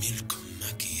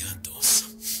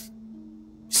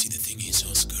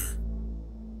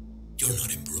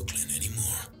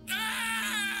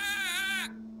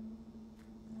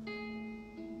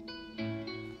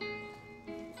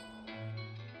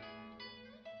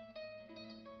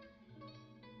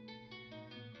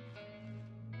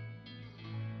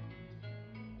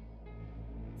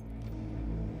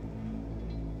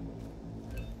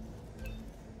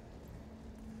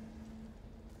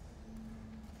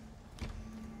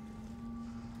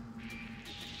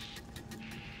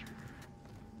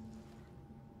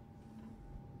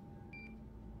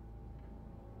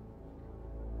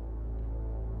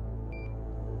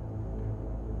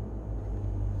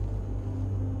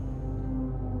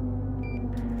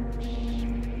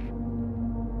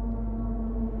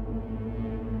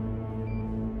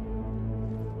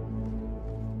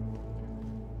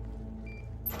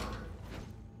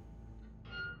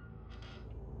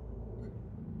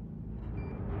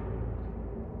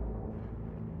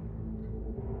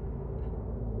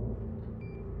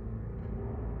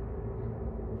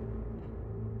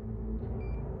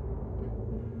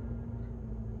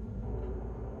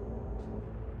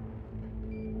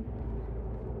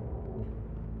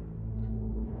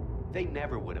They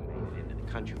never would have made it into the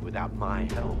country without my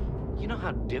help. You know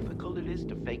how difficult it is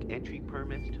to fake entry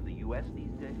permits to the U.S.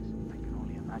 these days? I can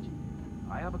only imagine.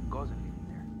 I have a cousin living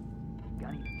there. He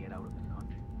can't even get out of the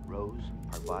country. Rose,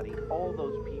 Parvati, all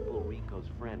those people Rico's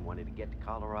friend wanted to get to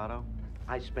Colorado.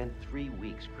 I spent 3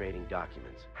 weeks creating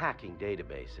documents, hacking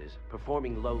databases,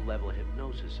 performing low-level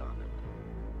hypnosis on them.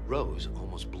 Rose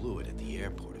almost blew it at the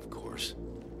airport, of course.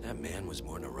 That man was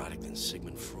more neurotic than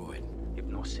Sigmund Freud.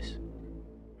 Hypnosis?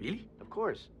 Really? Of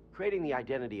course. Creating the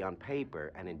identity on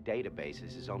paper and in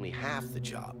databases is only half the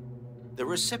job. The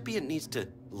recipient needs to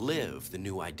live the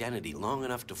new identity long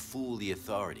enough to fool the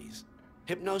authorities.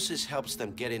 Hypnosis helps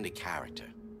them get into character.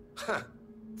 Huh.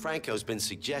 Franco's been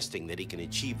suggesting that he can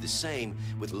achieve the same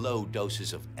with low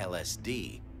doses of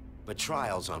LSD, but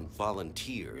trials on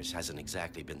volunteers hasn't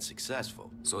exactly been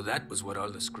successful. So that was what all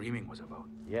the screaming was about?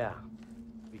 Yeah.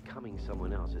 Becoming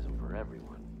someone else isn't for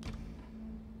everyone.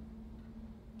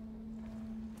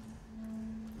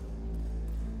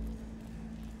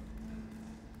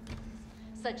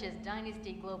 Such as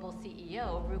Dynasty Global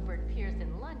CEO Rupert Pierce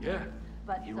in London. Yeah,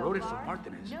 but he so wrote it far, for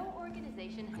Martinez. No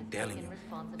organization has I'm telling taken you,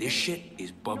 responsibility. this shit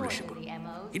is publishable. Nor the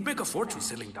MOs He'd make a fortune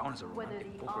settling down as a whether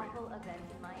romantic the book writer. awful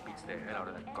event in Miami Beats the hell out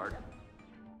of that garden.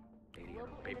 Lady on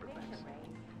paperbacks.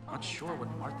 Not sure what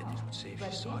Martinez would say if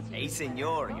she saw it. Hey,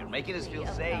 senor, you're making us feel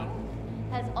safe.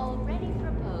 has already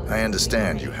proposed. I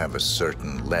understand you have a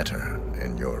certain letter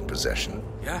in your possession.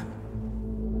 Yeah?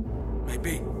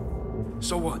 Maybe.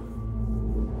 So what?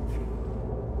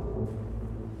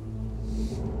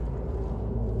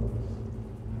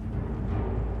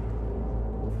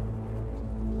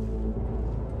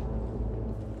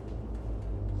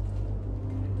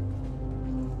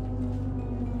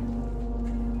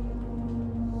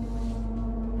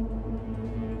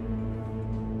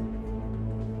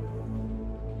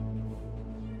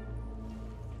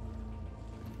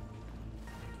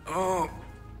 Oh.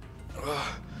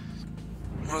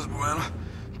 Más bueno.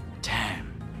 Damn.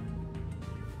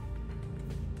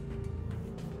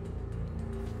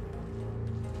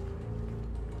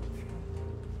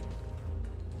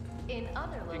 In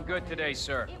other locations, Looking good today,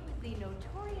 sir. It was the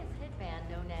notorious hitman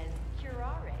known as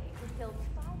Curare who killed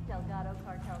 5 Delgado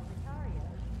cartel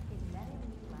sicarios in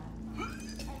Medellin last month.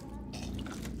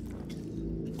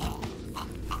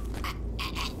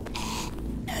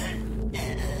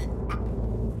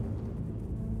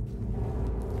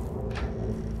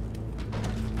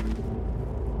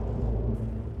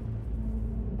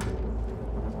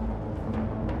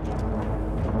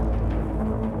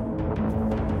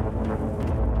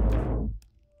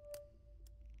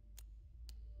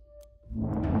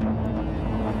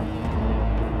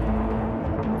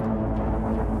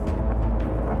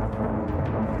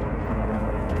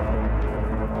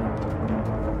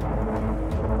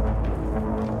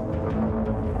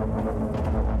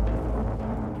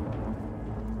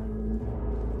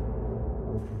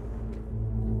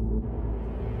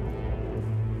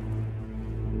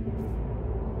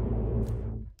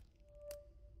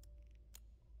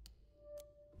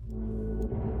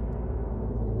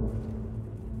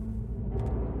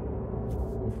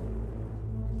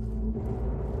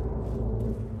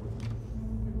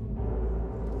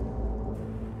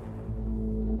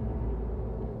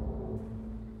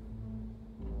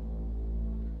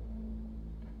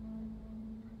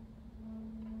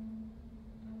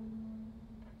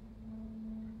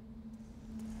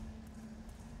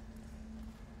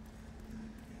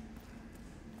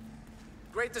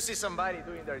 Great to see somebody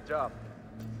doing their job.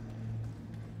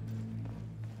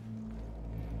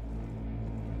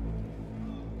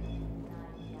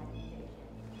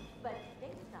 But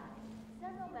stateside,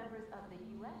 several members of the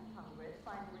U.S. Congress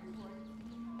find the report.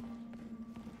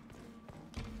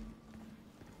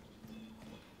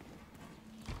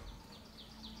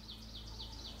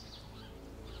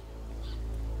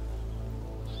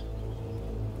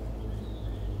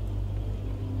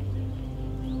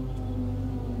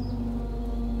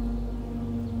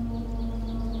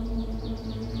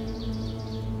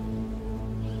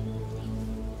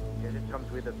 Guess it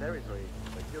comes with the territory,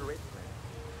 but you're rich, man.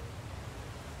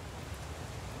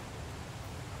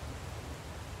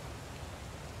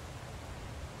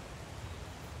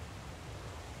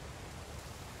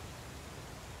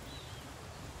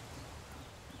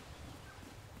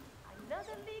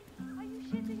 Another leak? Are you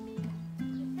shitting me?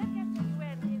 The tech gets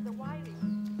everywhere in the wiring.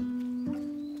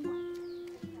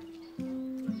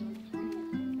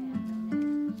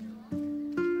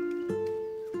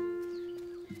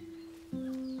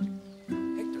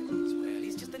 Hector means well.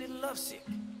 He's just a little lovesick.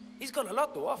 He's got a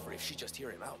lot to offer if she just hear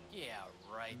him out. Yeah,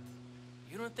 right.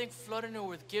 You don't think flooding her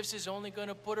with gifts is only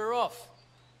gonna put her off?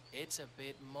 It's a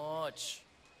bit much.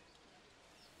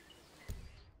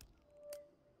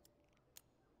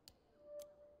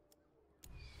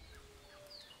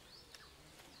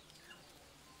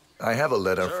 I have a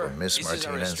letter Sure, from Miss this is a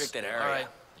Martinez. restricted area. All right,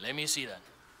 let me see that.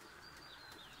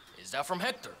 Is that from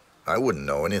Hector? I wouldn't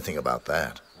know anything about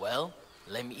that. Well,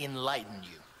 let me enlighten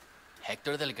you.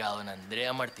 Hector Delgado and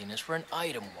Andrea Martinez were an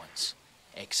item once.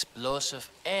 Explosive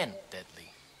and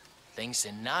deadly. Things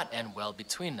did not end well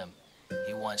between them.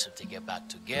 He wants them to get back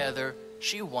together.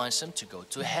 She wants them to go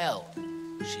to hell.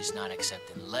 She's not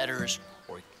accepting letters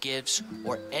or gifts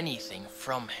or anything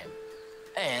from him.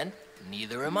 And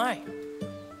neither am I.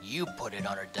 You put it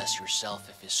on her desk yourself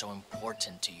if it's so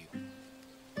important to you.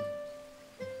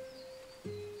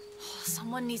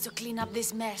 Someone needs to clean up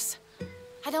this mess.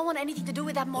 I don't want anything to do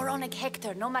with that moronic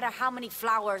Hector, no matter how many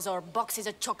flowers or boxes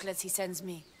of chocolates he sends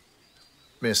me.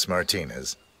 Miss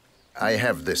Martinez, I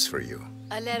have this for you.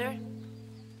 A letter?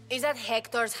 Is that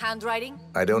Hector's handwriting?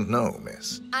 I don't know,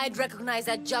 miss. I'd recognize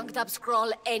that junked-up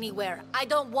scroll anywhere. I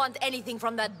don't want anything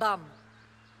from that bum.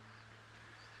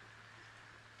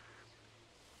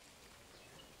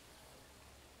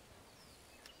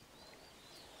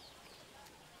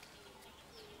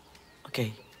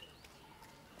 Okay.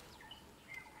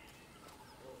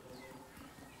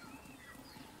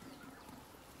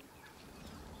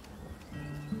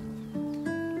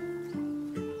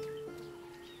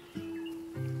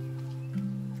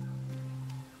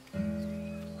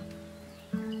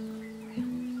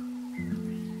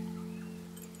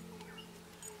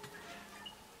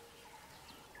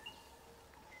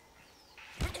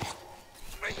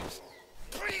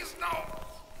 Please, no!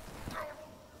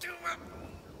 Don't do it!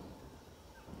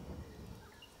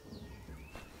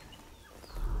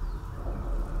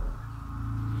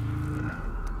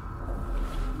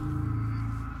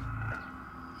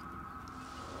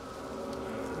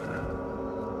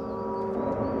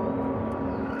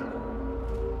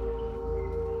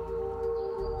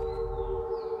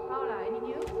 Paula, any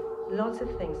news? Lots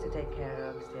of things to take care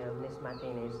of still, Miss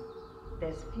Martinez.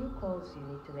 There's few calls you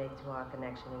need to make to our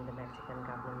connection in the Mexican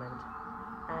government.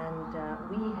 And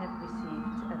we have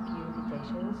received a few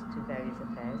invitations to various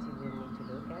affairs you will need to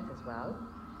look at as well.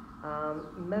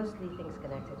 Mostly things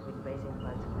connected with raising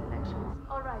funds for elections.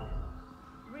 All right.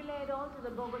 Relay it all to the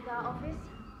Bogota office.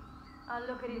 I'll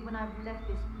look at it when I've left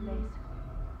this place.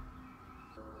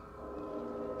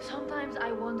 Sometimes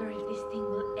I wonder if this thing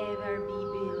will ever be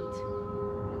built.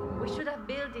 We should have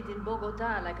built it in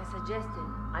Bogota, like I suggested.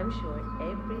 I'm sure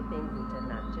everything will turn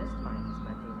out just fine, Miss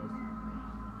Martinez.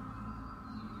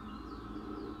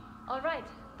 All right.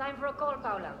 Time for a call,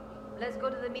 Paula. Let's go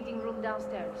to the meeting room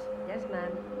downstairs. Yes,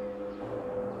 ma'am.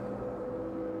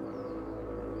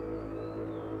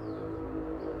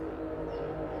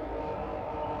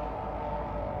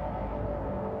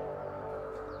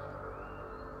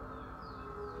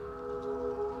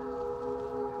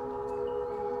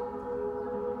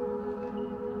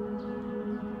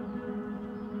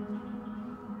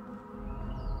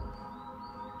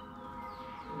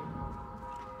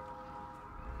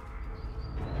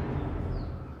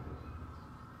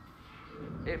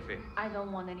 I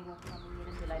don't want anyone coming in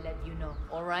until I let you know,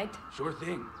 all right? Sure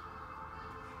thing.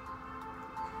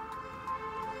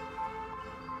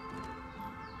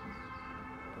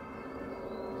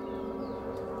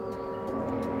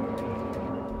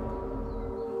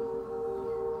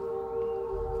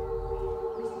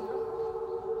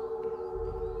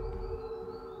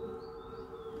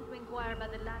 To inquire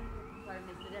about the land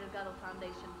requirements the Delgado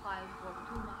Foundation filed for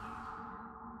 2 months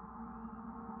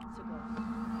ago.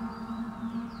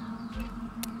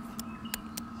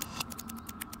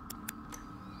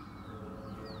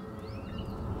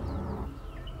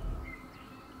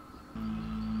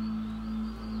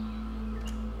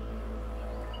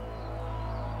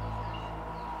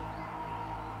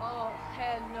 Oh,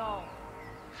 hell no.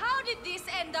 How did this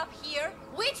end up here?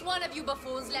 Which one of you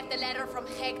buffoons left a letter from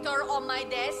Hector on my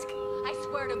desk? I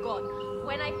swear to God,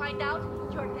 when I find out,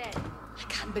 you're dead. I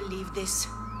can't believe this.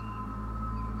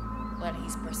 Well,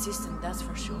 he's persistent, that's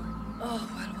for sure. Oh,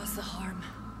 well, what's the harm?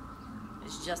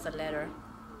 It's just a letter.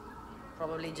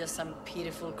 Probably just some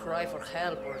pitiful cry for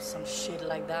help or some shit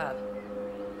like that.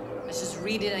 Let's just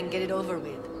read it and get it over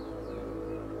with.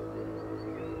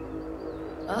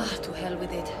 Ah, to hell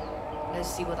with it. Let's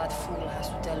see what that fool has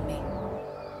to tell me.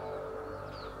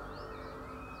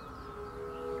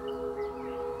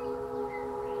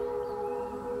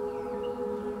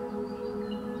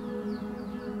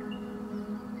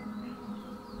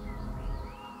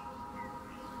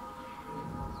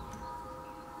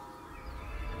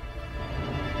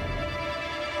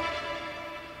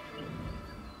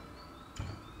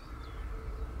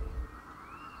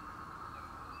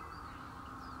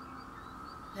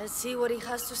 Let's see what he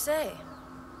has to say.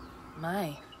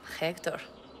 My, Hector,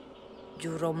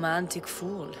 you romantic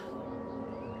fool.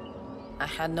 I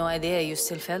had no idea you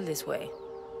still felt this way.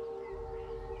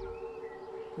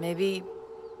 Maybe...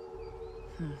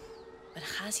 But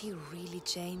has he really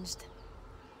changed?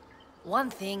 One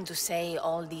thing to say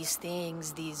all these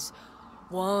things, these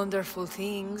wonderful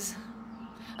things.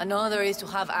 Another is to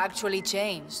have actually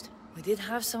changed. We did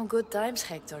have some good times,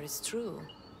 Hector, it's true.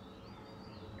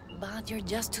 But you're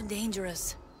just too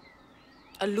dangerous.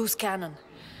 A loose cannon.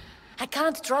 I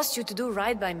can't trust you to do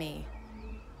right by me.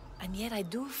 And yet I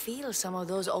do feel some of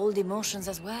those old emotions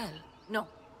as well. No.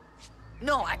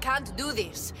 No, I can't do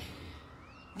this.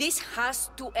 This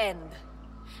has to end.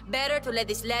 Better to let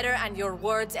this letter and your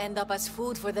words end up as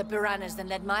food for the piranhas than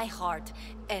let my heart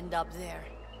end up there.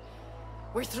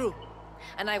 We're through,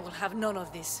 and I will have none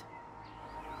of this.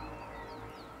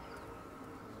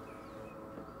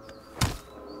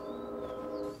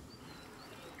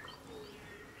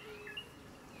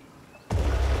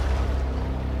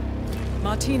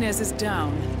 Martinez is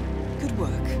down. Good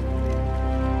work.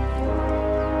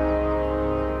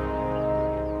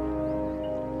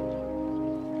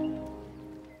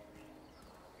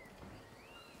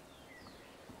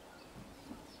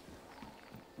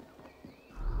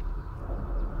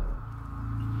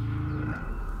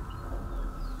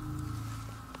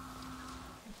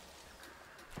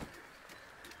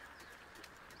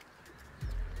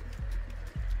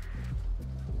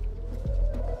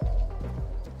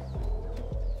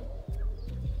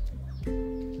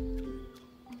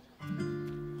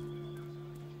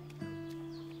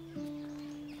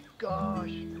 Gosh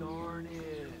darn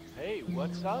it. Hey,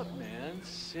 what's up, man?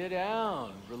 Sit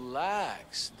down,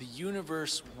 relax. The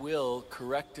universe will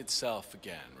correct itself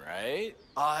again, right?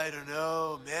 I don't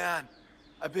know, man.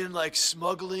 I've been like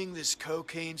smuggling this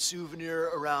cocaine souvenir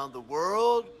around the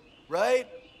world, right?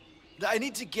 I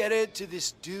need to get it to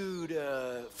this dude,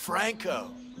 Franco.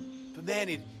 But man,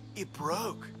 it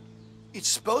broke. It's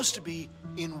supposed to be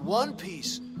in one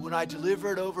piece when I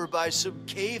deliver it over by some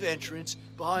cave entrance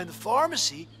behind the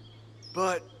pharmacy,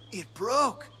 but it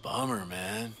broke. Bummer,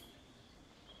 man.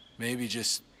 Maybe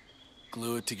just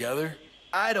glue it together?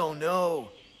 I don't know.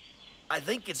 I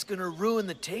think it's gonna ruin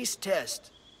the taste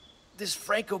test. This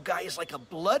Franco guy is like a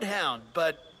bloodhound,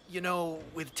 but, you know,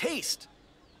 with taste,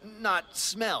 not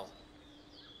smell.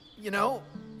 You know?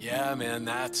 Yeah, man,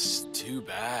 that's too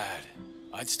bad.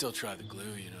 I'd still try the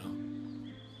glue, you know?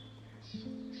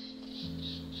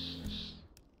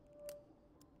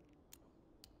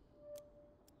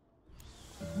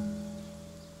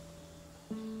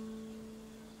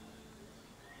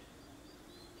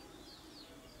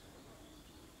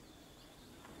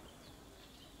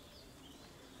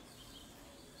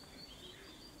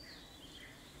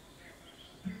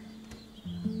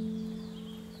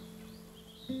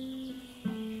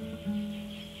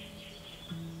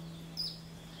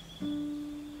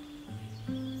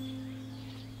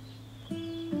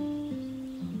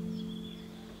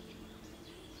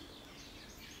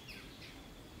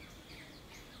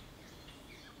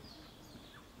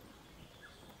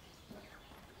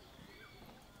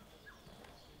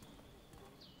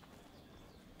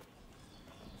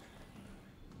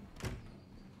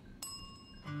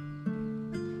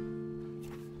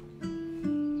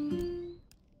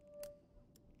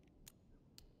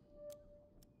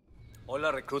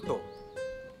 Hola, recruto.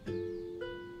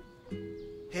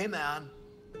 Hey, man.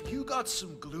 You got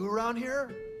some glue around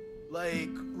here? Like,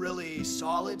 really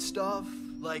solid stuff?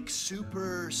 Like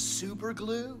super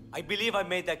glue? I believe I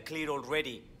made that clear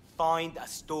already. Find a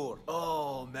store.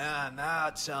 Oh, man,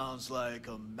 that sounds like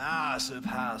a massive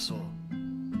hassle.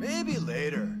 Maybe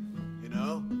later, you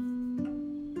know?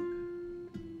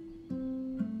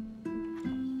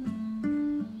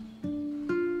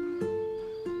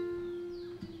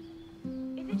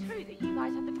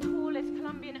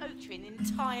 In the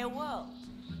entire world.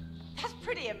 That's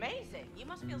pretty amazing. You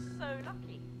must feel so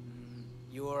lucky.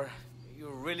 You're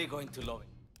really going to love it.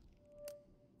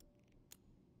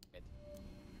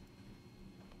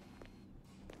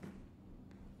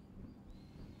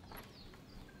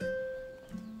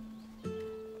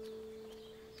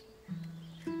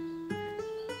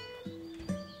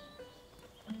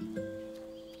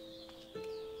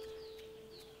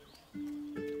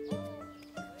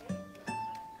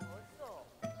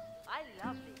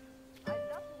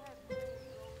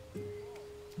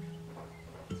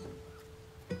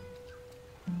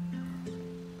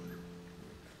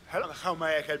 How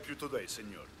may I help you today,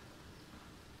 senor?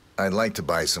 I'd like to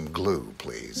buy some glue,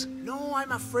 please. No,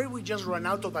 I'm afraid we just ran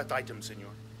out of that item, senor.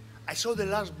 I saw the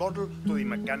last bottle to the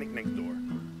mechanic next door.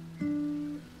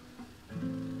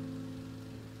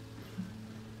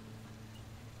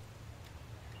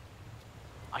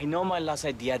 I know my last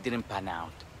idea didn't pan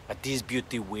out, But this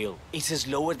beauty will. It's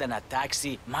slower than a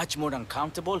taxi, much more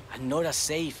uncomfortable, and not as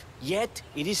safe. Yet,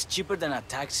 it is cheaper than a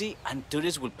taxi, and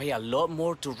tourists will pay a lot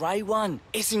more to ride one.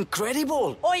 It's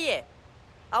incredible! Oye,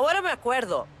 ahora me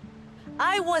acuerdo.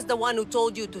 I was the one who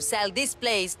told you to sell this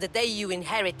place the day you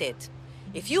inherited.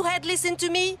 If you had listened to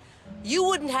me, you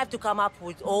wouldn't have to come up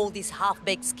with all these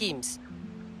half-baked schemes.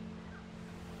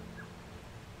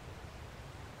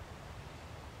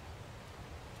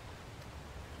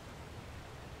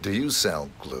 Do you sell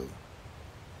glue?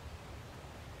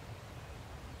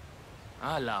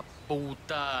 A la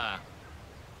puta.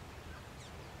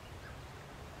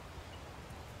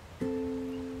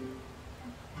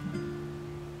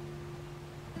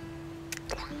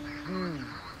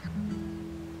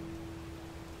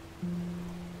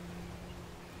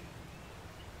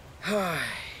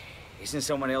 Isn't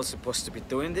someone else supposed to be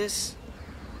doing this?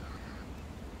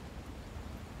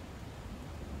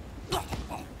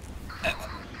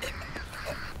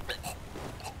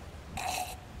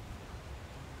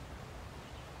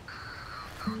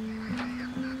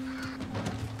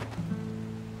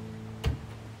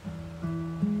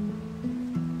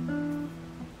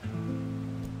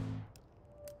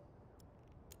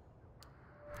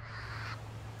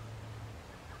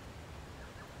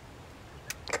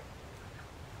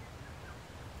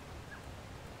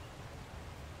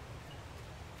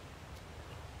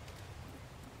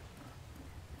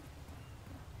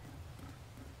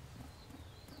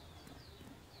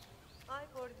 Ay,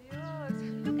 por Dios.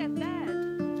 Look at that.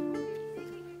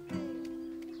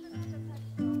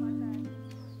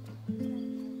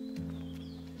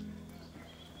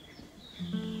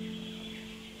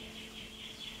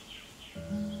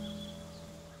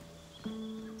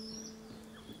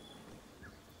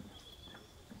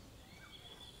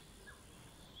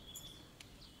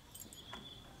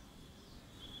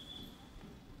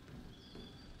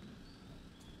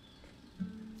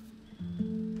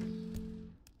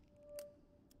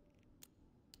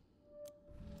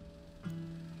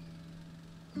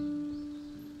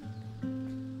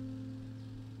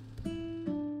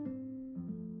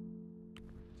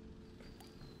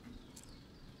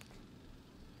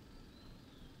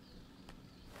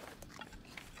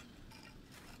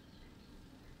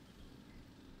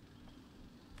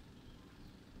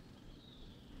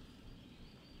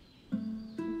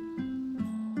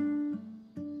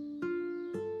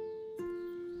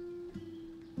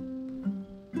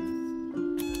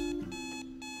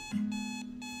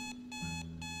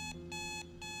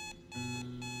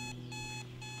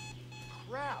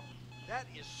 Crap! That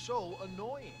is so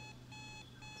annoying.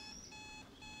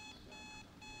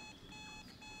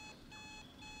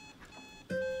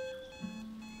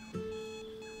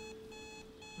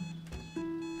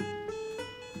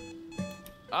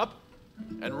 Up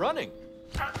and running.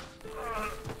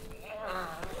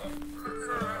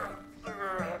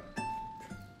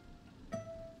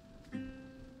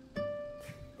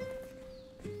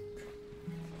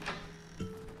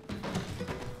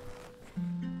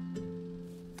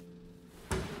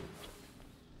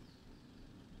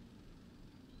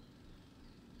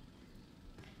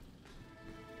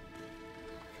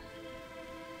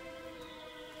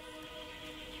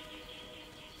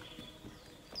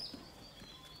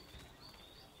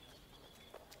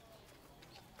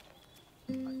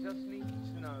 I just need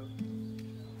to know.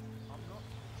 I'm not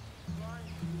trying.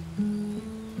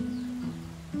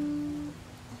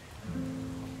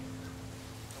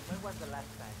 When was the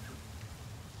last time?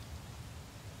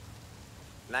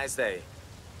 Nice day.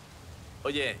 Oh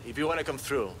yeah, if you want to come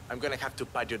through, I'm gonna have to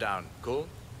pat you down. Cool?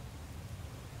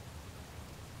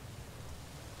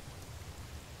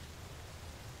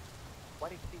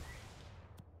 What if this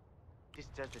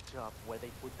is just a job where they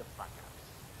put the fuck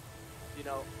ups? You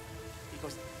know,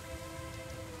 because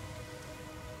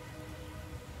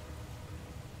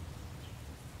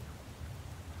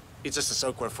it's just as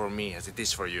awkward for me as it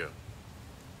is for you.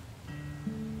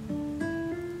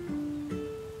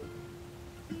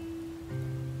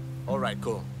 All right,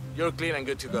 cool. You're clean and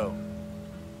good to go.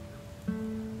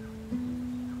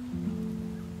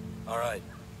 All right.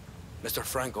 Mr.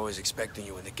 Franco is expecting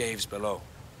you in the caves below.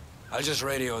 I'll just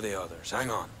radio the others. Hang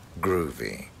on.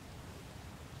 Groovy.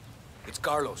 It's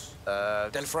Carlos. Tell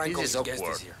Franco this is his guest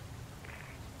awkward. is here.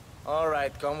 All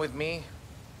right, come with me.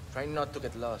 Try not to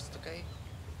get lost, okay?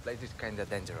 Place is kinda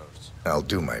dangerous. I'll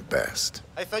do my best.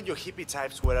 I thought you hippie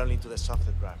types were only into the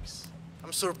softer drugs.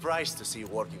 I'm surprised to see you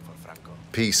working for Franco.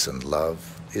 Peace and love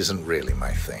isn't really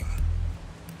my thing.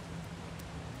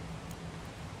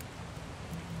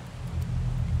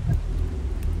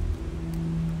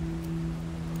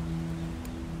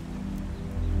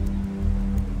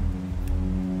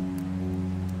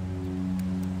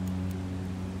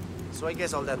 So I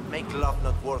guess all that make love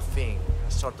not worth thing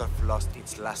has sort of lost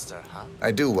its luster, huh?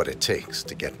 I do what it takes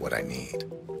to get what I need.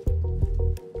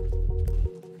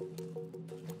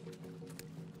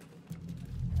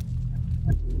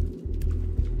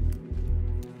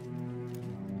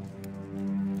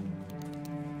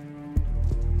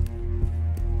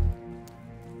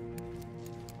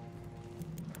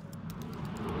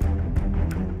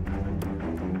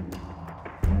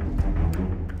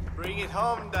 Bring it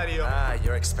home, Dario. Ah,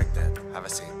 you're expected. Have a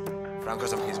seat.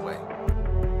 Franco's on his way.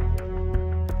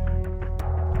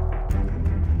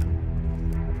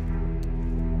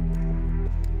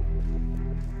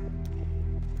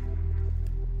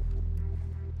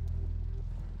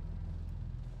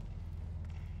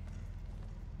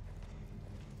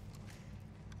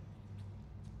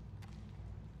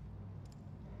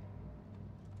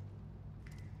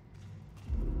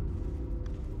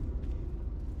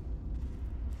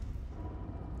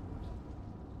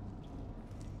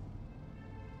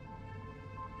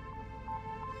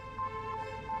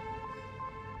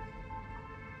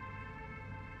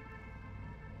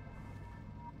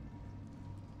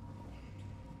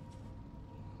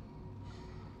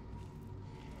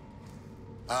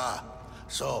 Ah,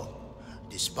 so,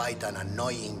 despite an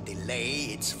annoying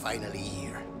delay, it's finally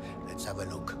here. Let's have a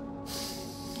look.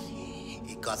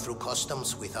 It got through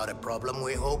customs without a problem,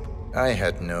 we hope? I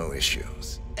had no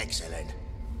issues. Excellent.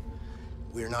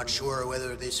 We're not sure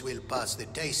whether this will pass the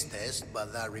taste test,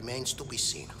 but that remains to be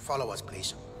seen. Follow us,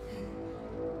 please.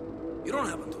 You don't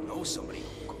happen to know somebody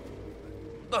who...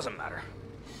 Doesn't matter.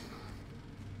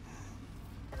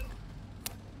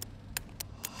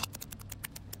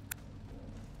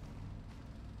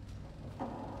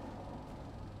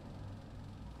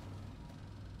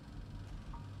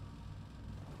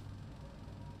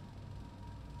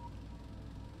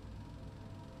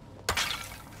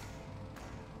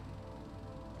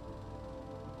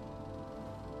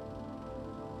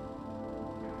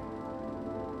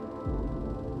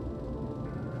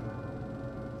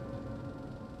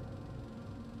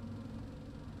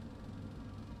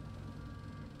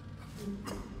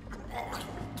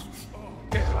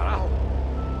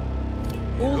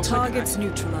 All targets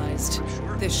neutralized.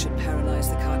 This should paralyze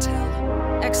the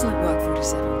cartel. Excellent work,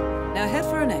 47. Now head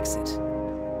for an exit.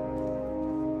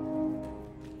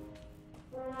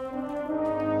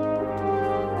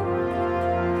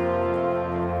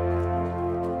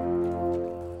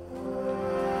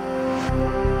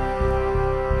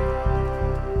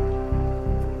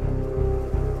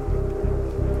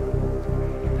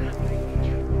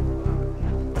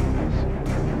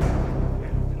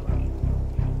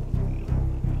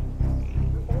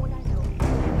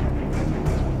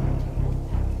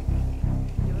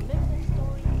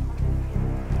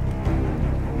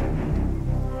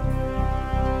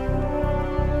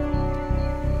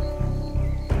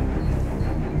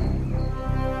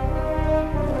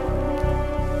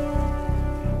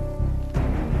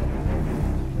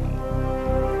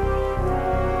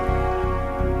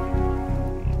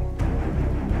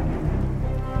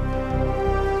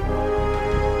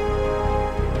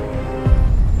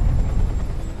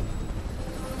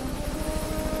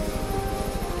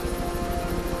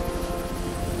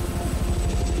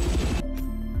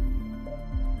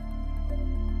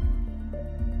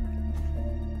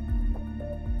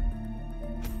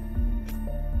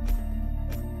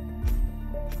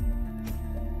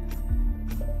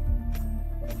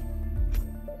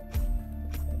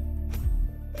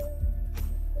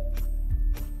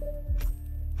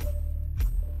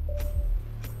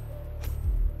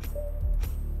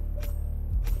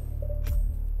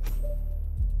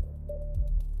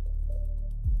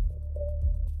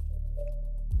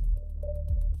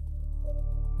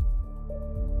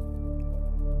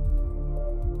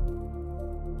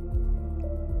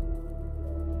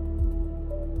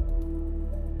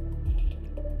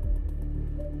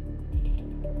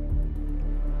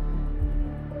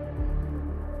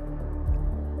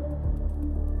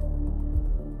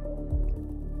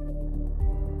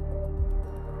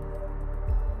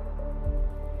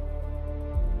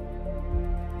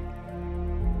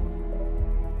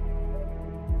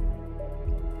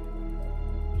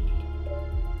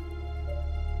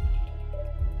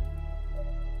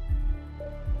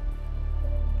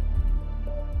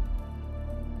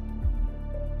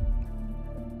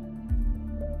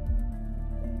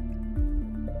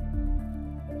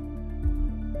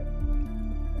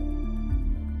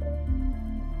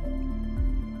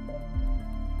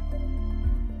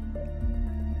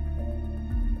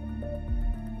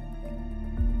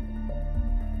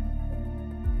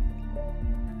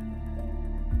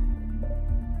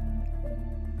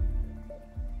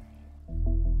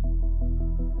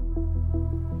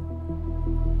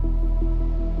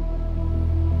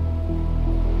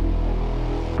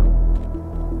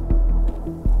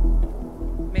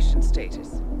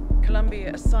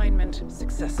 Summary, assignment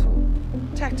successful.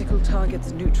 Tactical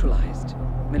targets neutralized.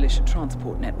 Militia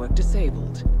transport network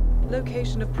disabled.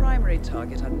 Location of primary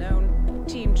target unknown.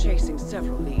 Team chasing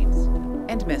several leads.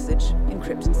 End message,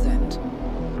 encrypt and send.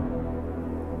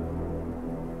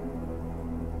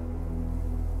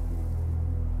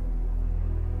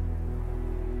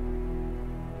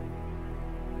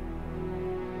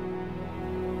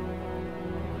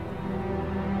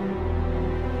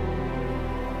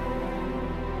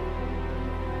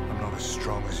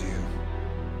 Strong as you.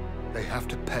 They have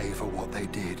to pay for what they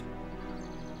did.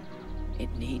 It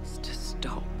needs to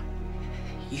stop.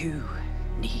 You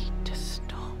need to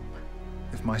stop.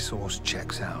 If my source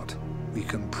checks out, we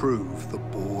can prove the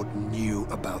board knew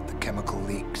about the chemical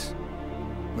leaks.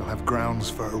 We'll have grounds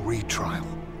for a retrial.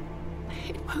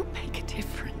 It won't make a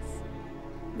difference.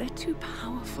 They're too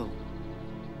powerful.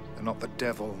 They're not the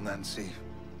devil, Nancy.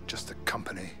 Just a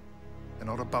company. They're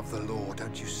not above the law,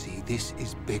 don't you see? This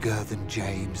is bigger than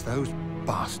James. Those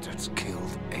bastards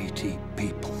killed 80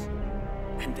 people.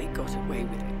 And they got away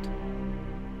with it.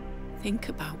 Think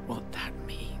about what that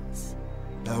means.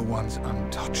 No one's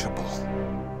untouchable.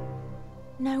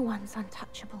 No one's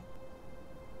untouchable.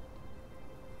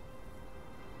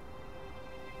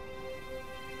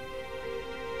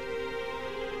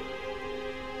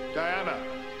 Diana!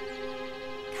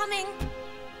 Coming!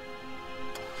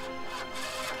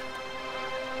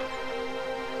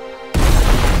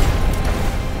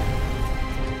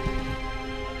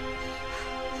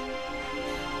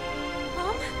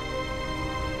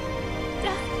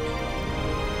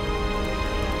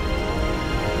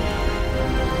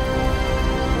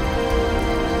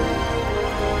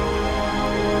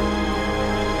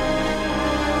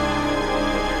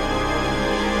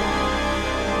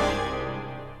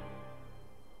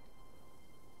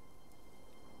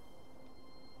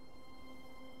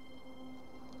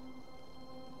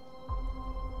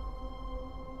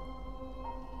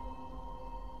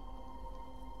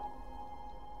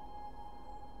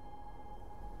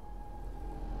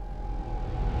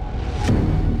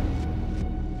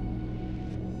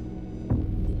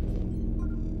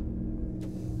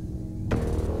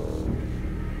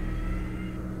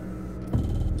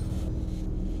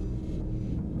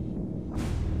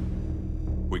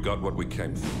 We got what we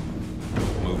came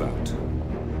for. Move out.